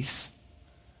peace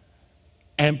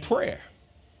and prayer.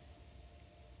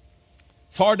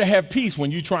 It's hard to have peace when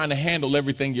you're trying to handle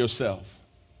everything yourself.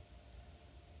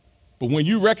 But when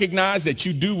you recognize that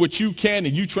you do what you can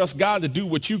and you trust God to do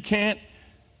what you can't,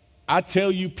 I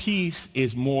tell you, peace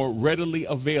is more readily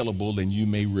available than you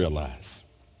may realize.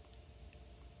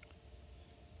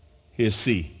 Here's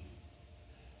C.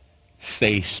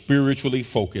 Stay spiritually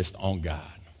focused on God.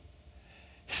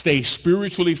 Stay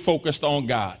spiritually focused on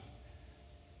God.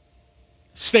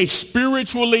 Stay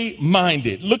spiritually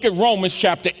minded. Look at Romans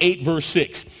chapter 8, verse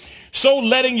 6. So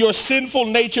letting your sinful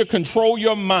nature control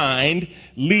your mind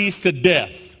leads to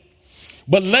death.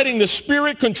 But letting the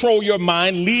Spirit control your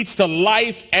mind leads to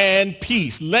life and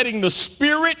peace. Letting the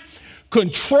Spirit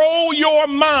control your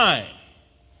mind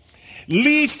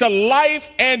leads to life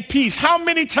and peace. How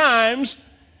many times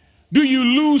do you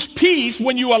lose peace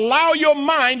when you allow your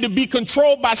mind to be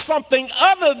controlled by something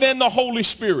other than the Holy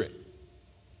Spirit?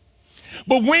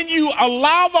 But when you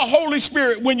allow the Holy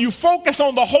Spirit, when you focus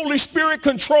on the Holy Spirit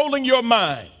controlling your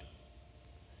mind,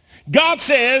 God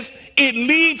says it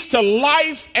leads to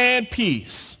life and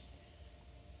peace.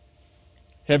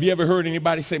 Have you ever heard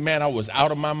anybody say, man, I was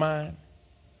out of my mind?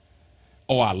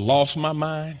 Or I lost my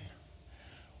mind?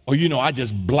 Or, I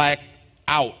just blacked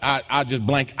out. I just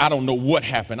blanked. I don't know what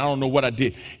happened. I don't know what I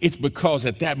did. It's because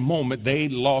at that moment they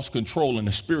lost control, and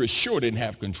the Spirit sure didn't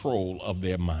have control of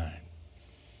their mind.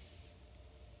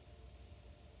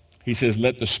 He says,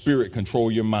 let the Spirit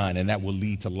control your mind, and that will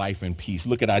lead to life and peace.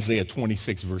 Look at Isaiah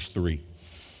 26, verse 3.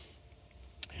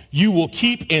 You will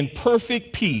keep in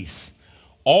perfect peace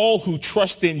all who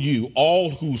trust in you,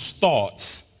 all whose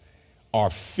thoughts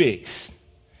are fixed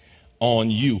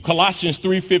on you. Colossians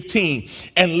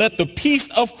 3:15, and let the peace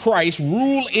of Christ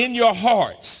rule in your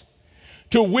hearts,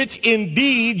 to which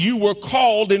indeed you were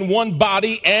called in one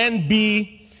body, and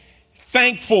be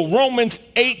thankful. Romans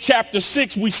 8, chapter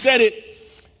 6, we said it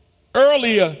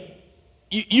earlier,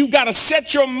 you got to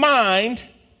set your mind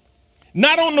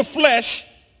not on the flesh,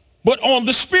 but on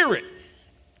the Spirit.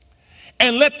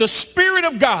 And let the Spirit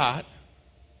of God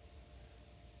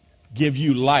give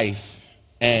you life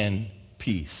and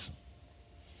peace.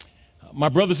 My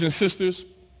brothers and sisters,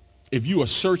 if you are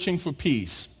searching for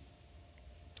peace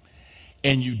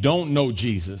and you don't know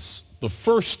Jesus, the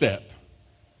first step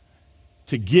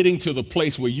to getting to the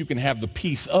place where you can have the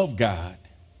peace of God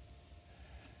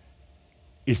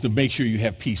is to make sure you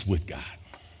have peace with God.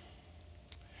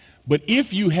 But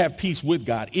if you have peace with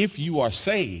God, if you are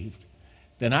saved,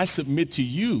 then I submit to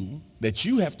you that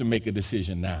you have to make a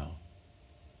decision now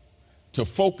to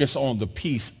focus on the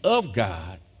peace of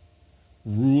God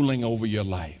ruling over your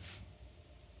life.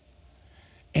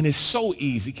 And it's so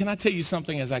easy. Can I tell you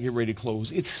something as I get ready to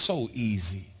close? It's so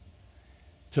easy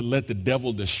to let the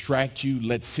devil distract you,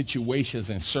 let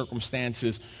situations and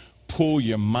circumstances pull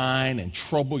your mind and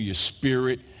trouble your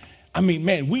spirit. I mean,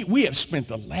 man, we have spent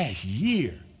the last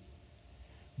year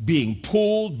being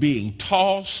pulled, being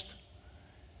tossed.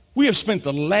 We have spent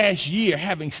the last year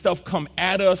having stuff come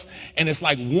at us, and it's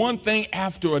like one thing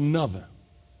after another.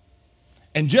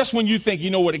 And just when you think, you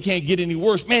know what, it can't get any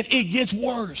worse, man, it gets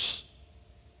worse.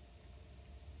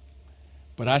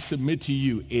 But I submit to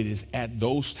you, it is at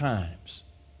those times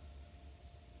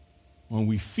when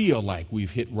we feel like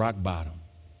we've hit rock bottom,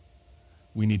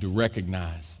 we need to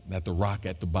recognize that the rock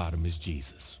at the bottom is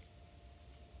Jesus.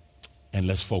 And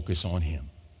let's focus on him.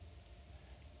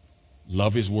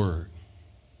 Love his word.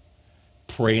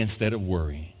 Pray instead of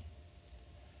worrying.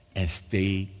 And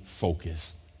stay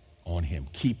focused on him.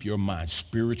 Keep your mind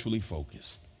spiritually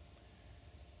focused.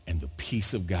 And the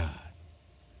peace of God,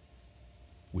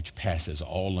 which passes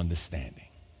all understanding,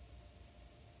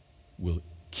 will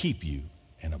keep you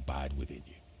and abide within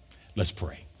you. Let's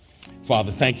pray.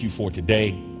 Father, thank you for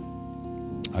today.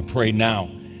 I pray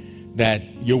now that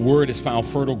your word has found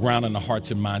fertile ground in the hearts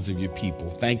and minds of your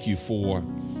people. Thank you for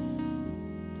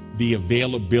the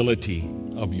availability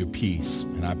of your peace.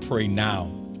 And I pray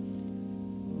now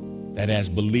that as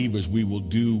believers, we will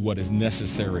do what is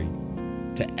necessary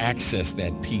to access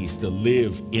that peace, to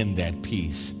live in that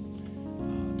peace,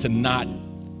 to not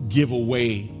give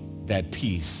away that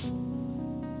peace,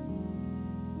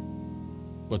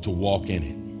 but to walk in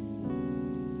it.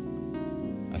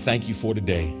 I thank you for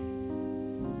today.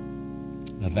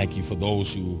 I thank you for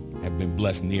those who have been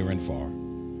blessed near and far.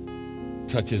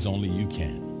 Touch as only you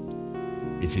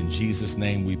can. It's in Jesus'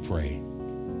 name we pray.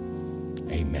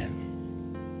 Amen.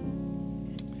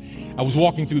 I was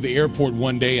walking through the airport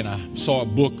one day and I saw a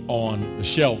book on the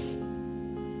shelf.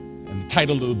 And the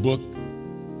title of the book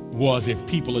was, If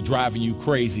People Are Driving You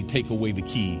Crazy, Take Away the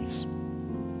Keys.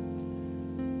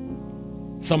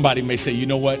 Somebody may say, you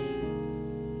know what?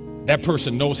 That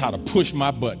person knows how to push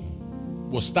my button.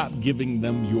 well, stop giving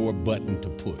them your button to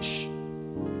push.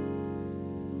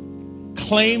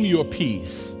 Claim your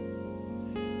peace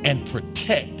and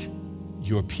protect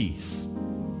your peace.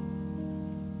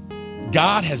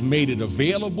 God has made it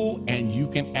available and you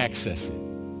can access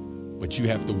it, but you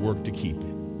have to work to keep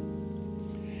it.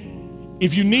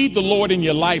 If you need the Lord in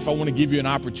your life, I want to give you an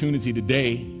opportunity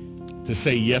today to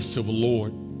say yes to the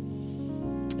Lord.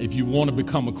 If you want to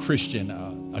become a Christian,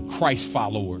 a Christ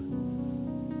follower,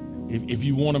 if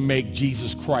you want to make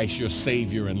Jesus Christ your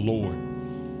Savior and Lord,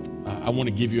 I want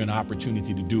to give you an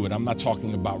opportunity to do it. I'm not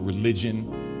talking about religion.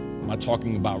 I'm not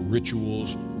talking about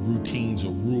rituals, routines,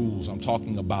 or rules. I'm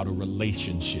talking about a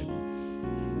relationship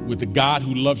with the God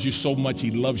who loves you so much.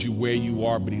 He loves you where you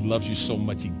are, but he loves you so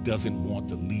much he doesn't want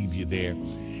to leave you there.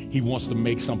 He wants to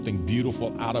make something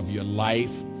beautiful out of your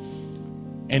life.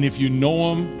 And if you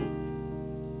know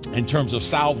him in terms of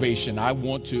salvation, I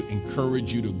want to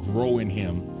encourage you to grow in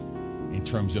him in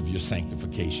terms of your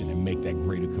sanctification and make that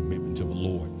greater commitment to the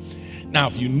Lord. Now,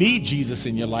 if you need Jesus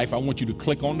in your life, I want you to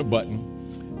click on the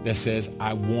button that says,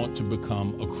 I want to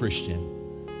become a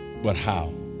Christian, but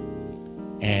how?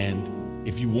 And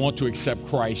if you want to accept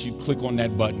Christ, you click on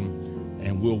that button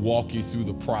and we'll walk you through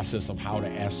the process of how to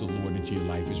ask the Lord into your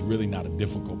life. It's really not a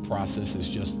difficult process. It's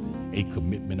just a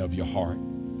commitment of your heart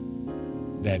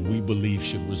that we believe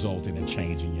should result in a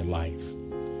change in your life.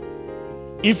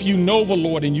 If you know the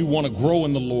Lord and you want to grow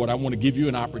in the Lord, I want to give you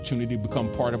an opportunity to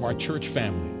become part of our church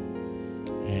family.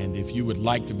 And if you would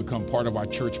like to become part of our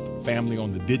church family on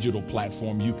the digital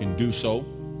platform, you can do so.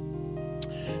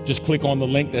 Just click on the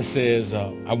link that says,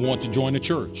 I want to join the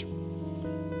church.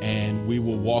 And we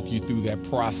will walk you through that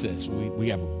process. We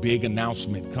have a big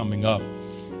announcement coming up.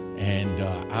 And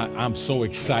I'm so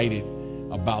excited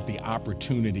about the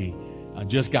opportunity. I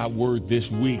just got word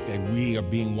this week that we are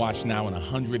being watched now in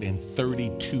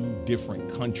 132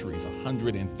 different countries,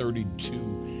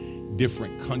 132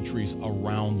 different countries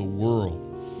around the world.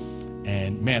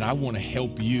 And man, I want to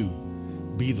help you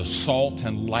be the salt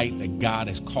and light that God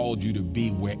has called you to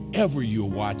be wherever you're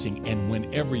watching and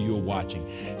whenever you're watching.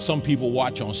 Some people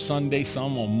watch on Sunday,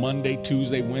 some on Monday,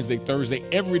 Tuesday, Wednesday, Thursday,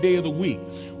 every day of the week.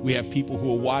 We have people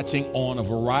who are watching on a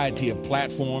variety of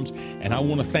platforms, and I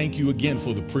want to thank you again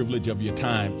for the privilege of your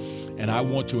time. And I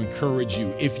want to encourage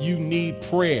you, if you need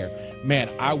prayer, man,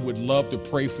 I would love to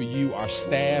pray for you. Our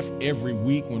staff, every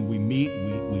week when we meet,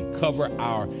 we cover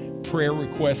our prayer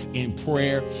requests in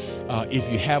prayer.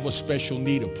 If you have a special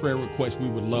need, a prayer request, we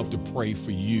would love to pray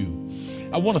for you.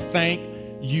 I want to thank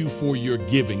you for your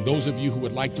giving. Those of you who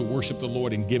would like to worship the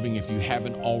Lord in giving, if you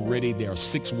haven't already, there are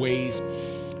 6 ways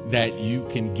that you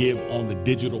can give on the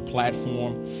digital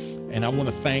platform. And I want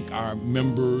to thank our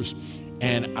members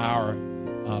and our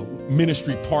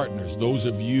ministry partners, those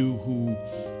of you who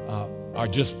are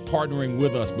just partnering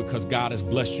with us because God has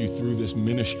blessed you through this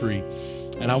ministry.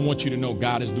 And I want you to know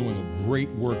God is doing a great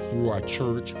work through our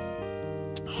church.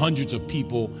 Hundreds of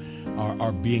people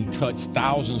are being touched,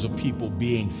 thousands of people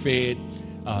being fed,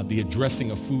 the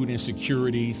addressing of food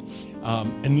insecurities.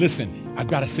 And listen, I've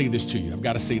got to say this to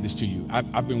you.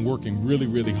 I've been working really,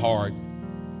 really hard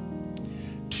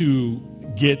to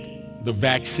get the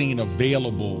vaccine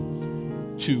available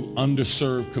to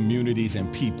underserved communities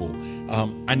and people.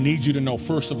 I need you to know,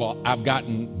 first of all, I've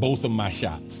gotten both of my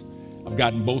shots. I've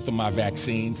gotten both of my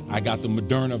vaccines. I got the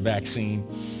Moderna vaccine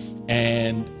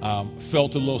and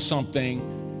felt a little something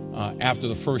after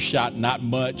the first shot, not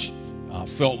much.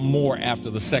 Felt more after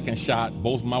the second shot.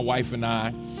 Both my wife and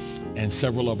I and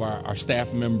several of our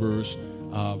staff members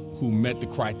who met the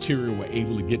criteria were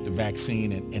able to get the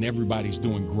vaccine, and everybody's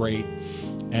doing great.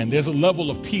 And there's a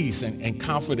level of peace and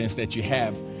confidence that you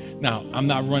have. Now, I'm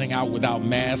not running out without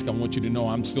masks. I want you to know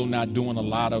I'm still not doing a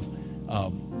lot of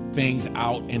things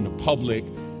out in the public,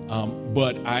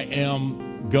 but I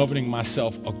am governing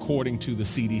myself according to the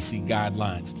CDC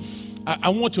guidelines. I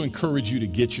want to encourage you to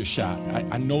get your shot.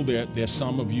 I know there's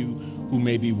some of you who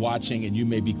may be watching and you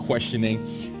may be questioning.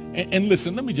 And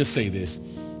listen, let me just say this,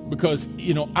 because,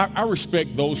 I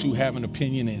respect those who have an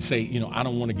opinion and say, I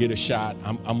don't want to get a shot.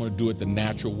 I'm going to do it the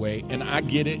natural way. And I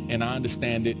get it and I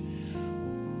understand it.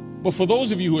 But for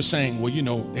those of you who are saying, well,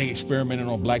 they experimented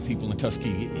on black people in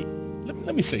Tuskegee,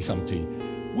 let me say something to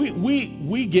you.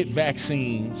 We get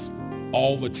vaccines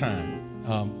all the time.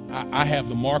 I have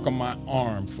the mark on my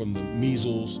arm from the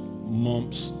measles,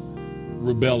 mumps,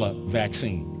 rubella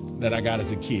vaccine that I got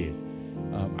as a kid.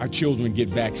 Our children get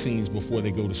vaccines before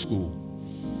they go to school,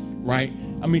 right?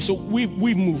 So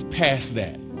we've moved past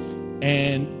that.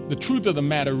 And the truth of the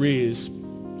matter is,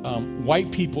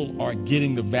 white people are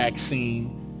getting the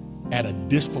vaccine at a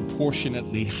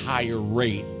disproportionately higher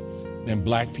rate than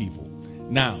black people.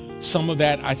 Now, Some of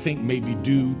that, I think, may be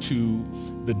due to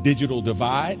the digital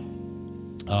divide.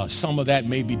 Some of that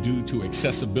may be due to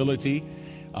accessibility.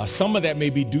 Some of that may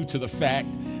be due to the fact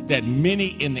that many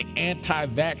in the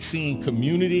anti-vaccine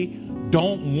community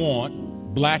don't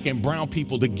want black and brown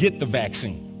people to get the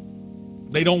vaccine.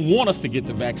 They don't want us to get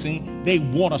the vaccine. They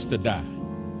want us to die.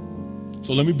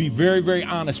 So let me be very, very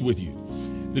honest with you.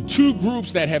 The two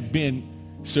groups that have been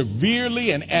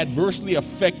severely and adversely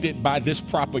affected by this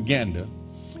propaganda,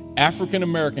 African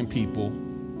American people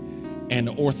and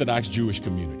the Orthodox Jewish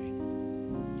community.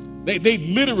 They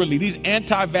literally, these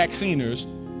anti-vacciners,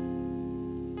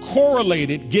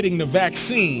 correlated getting the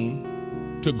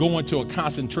vaccine to go into a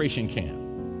concentration camp.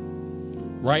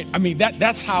 Right? I mean,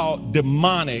 that's how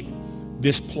demonic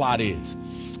this plot is.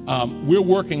 We're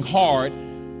working hard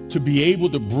to be able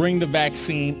to bring the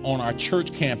vaccine on our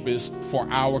church campus for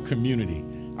our community.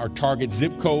 Our target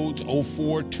zip codes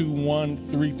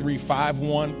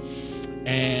 04213351,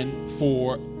 and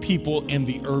for people in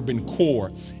the urban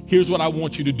core. Here's what I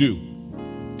want you to do.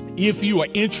 If you are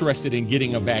interested in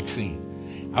getting a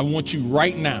vaccine, I want you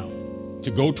right now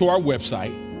to go to our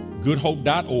website,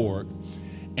 goodhope.org,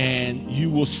 and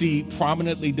you will see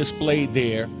prominently displayed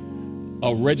there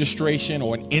a registration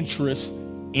or an interest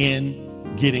in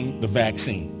getting the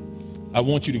vaccine. I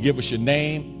want you to give us your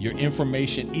name, your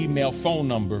information, email, phone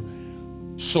number,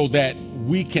 so that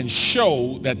we can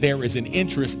show that there is an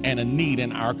interest and a need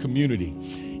in our community.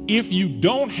 If you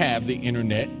don't have the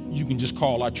internet, you can just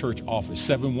call our church office,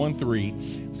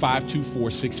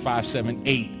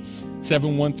 713-524-6578.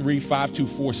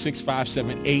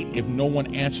 713-524-6578. If no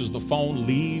one answers the phone,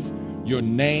 leave your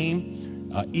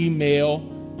name, email,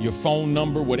 your phone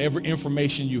number, whatever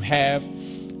information you have,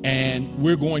 and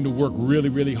we're going to work really,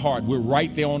 really hard. We're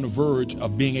right there on the verge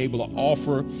of being able to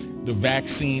offer the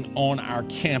vaccine on our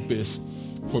campus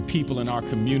for people in our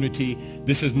community.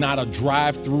 This is not a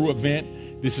drive-through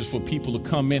event. This is for people to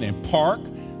come in and park,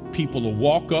 people to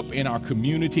walk up in our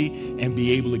community and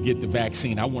be able to get the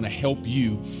vaccine. I want to help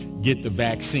you get the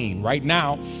vaccine. Right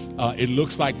now, it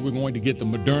looks like we're going to get the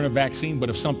Moderna vaccine, but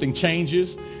if something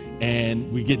changes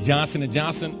and we get Johnson &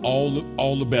 Johnson, all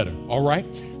the better, all right?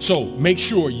 So make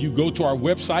sure you go to our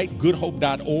website,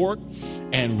 goodhope.org,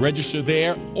 and register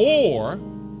there, or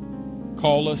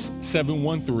call us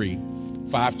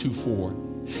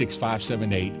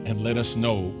 713-524-6578 and let us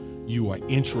know you are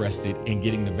interested in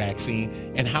getting the vaccine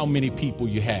and how many people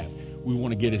you have. We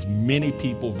want to get as many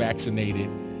people vaccinated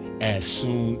as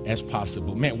soon as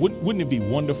possible. Man, wouldn't it be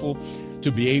wonderful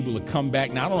to be able to come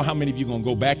back? Now, I don't know how many of you are going to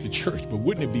go back to church, but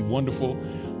wouldn't it be wonderful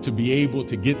to be able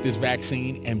to get this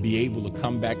vaccine and be able to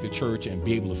come back to church and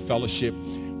be able to fellowship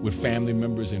with family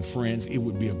members and friends? It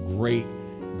would be a great,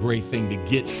 great thing to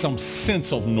get some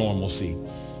sense of normalcy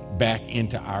back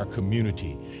into our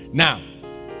community. Now,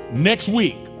 next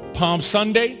week, Palm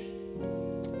Sunday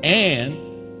and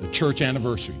the church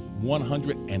anniversary,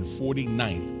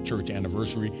 149th church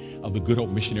anniversary of the Good Hope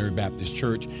Missionary Baptist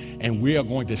Church. And we are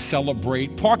going to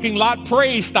celebrate parking lot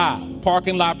praise style,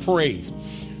 parking lot praise.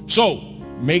 So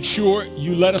make sure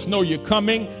you let us know you're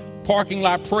coming. Parking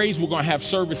lot praise, we're going to have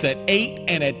service at 8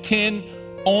 and at 10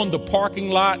 on the parking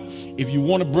lot. If you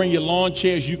want to bring your lawn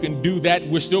chairs, you can do that.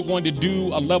 We're still going to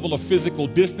do a level of physical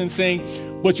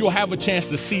distancing, but you'll have a chance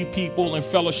to see people and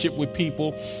fellowship with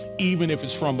people, even if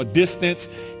it's from a distance.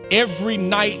 Every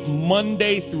night,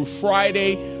 Monday through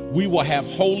Friday, we will have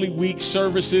Holy Week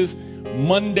services.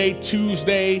 Monday,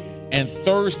 Tuesday, and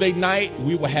Thursday night,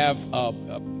 we will have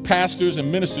pastors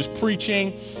and ministers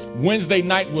preaching. Wednesday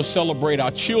night, we'll celebrate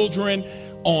our children.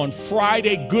 On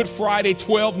Friday, Good Friday,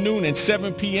 12 noon and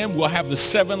 7 p.m., we'll have the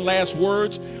 7 last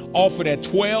words offered at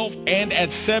 12 and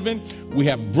at 7. We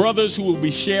have brothers who will be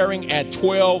sharing at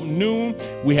 12 noon.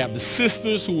 We have the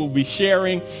sisters who will be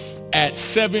sharing at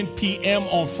 7 p.m.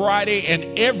 on Friday.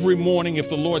 And every morning, if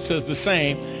the Lord says the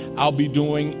same, I'll be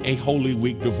doing a Holy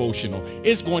Week devotional.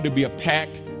 It's going to be a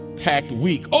packed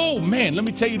week. Oh, man, let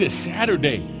me tell you this.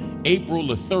 Saturday, April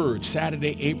the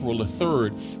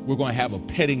 3rd, we're going to have a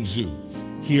petting zoo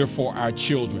here for our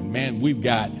children. Man, we've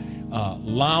got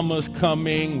llamas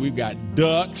coming. We've got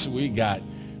ducks. We've got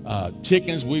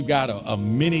chickens. We've got a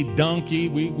mini donkey.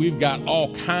 We've got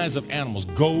all kinds of animals,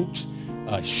 goats,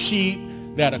 sheep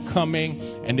that are coming,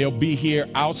 and they'll be here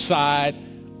outside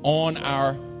on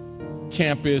our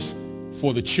campus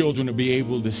for the children to be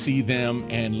able to see them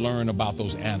and learn about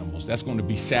those animals. That's going to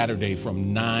be Saturday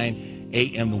from 9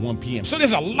 a.m. to 1 p.m. So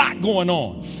there's a lot going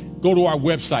on. Go to our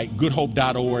website,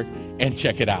 goodhope.org, and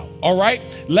check it out. All right?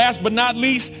 Last but not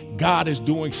least, God is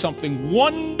doing something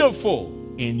wonderful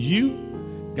in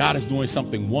you God is doing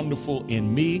something wonderful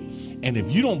in me. And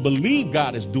if you don't believe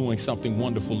God is doing something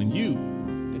wonderful in you,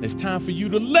 then it's time for you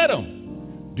to let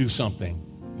him do something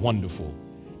wonderful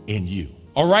in you.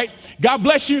 All right? God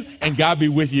bless you and God be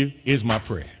with you is my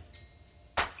prayer.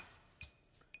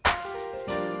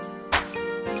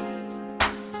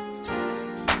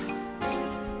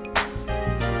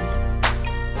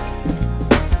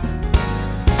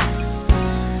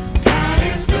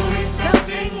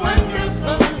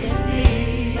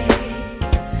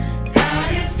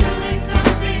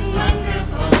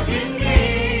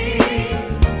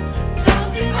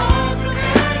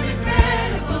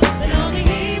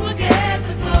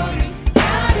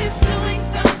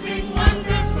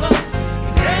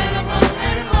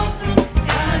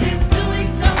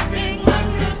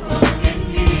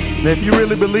 Now, if you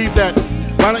really believe that,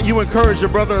 why don't you encourage your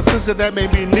brother or sister that may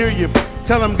be near you?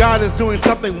 Tell them God is doing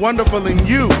something wonderful in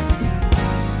you.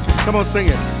 Come on, sing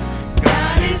it.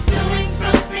 God is doing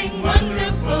something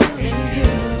wonderful in you.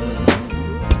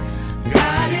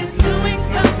 God is doing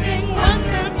something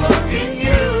wonderful in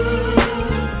you.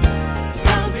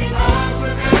 Something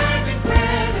awesome and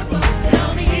incredible. And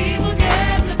only He will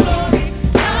get the glory.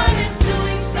 God is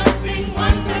doing something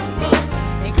wonderful,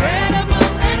 incredible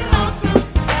and awesome.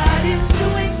 God is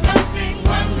doing something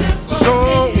wonderful.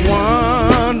 So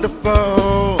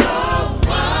wonderful.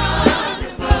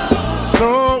 So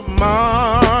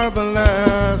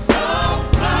marvelous.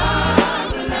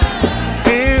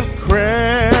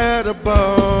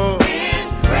 Incredible.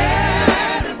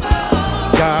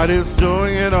 God is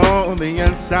doing it on the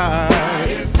inside.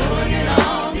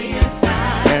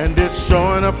 And it's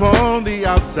showing up on the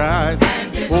outside.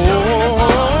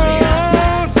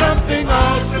 Oh, something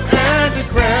awesome and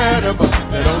incredible.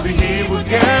 That only He will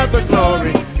get the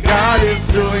glory. God is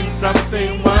doing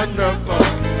something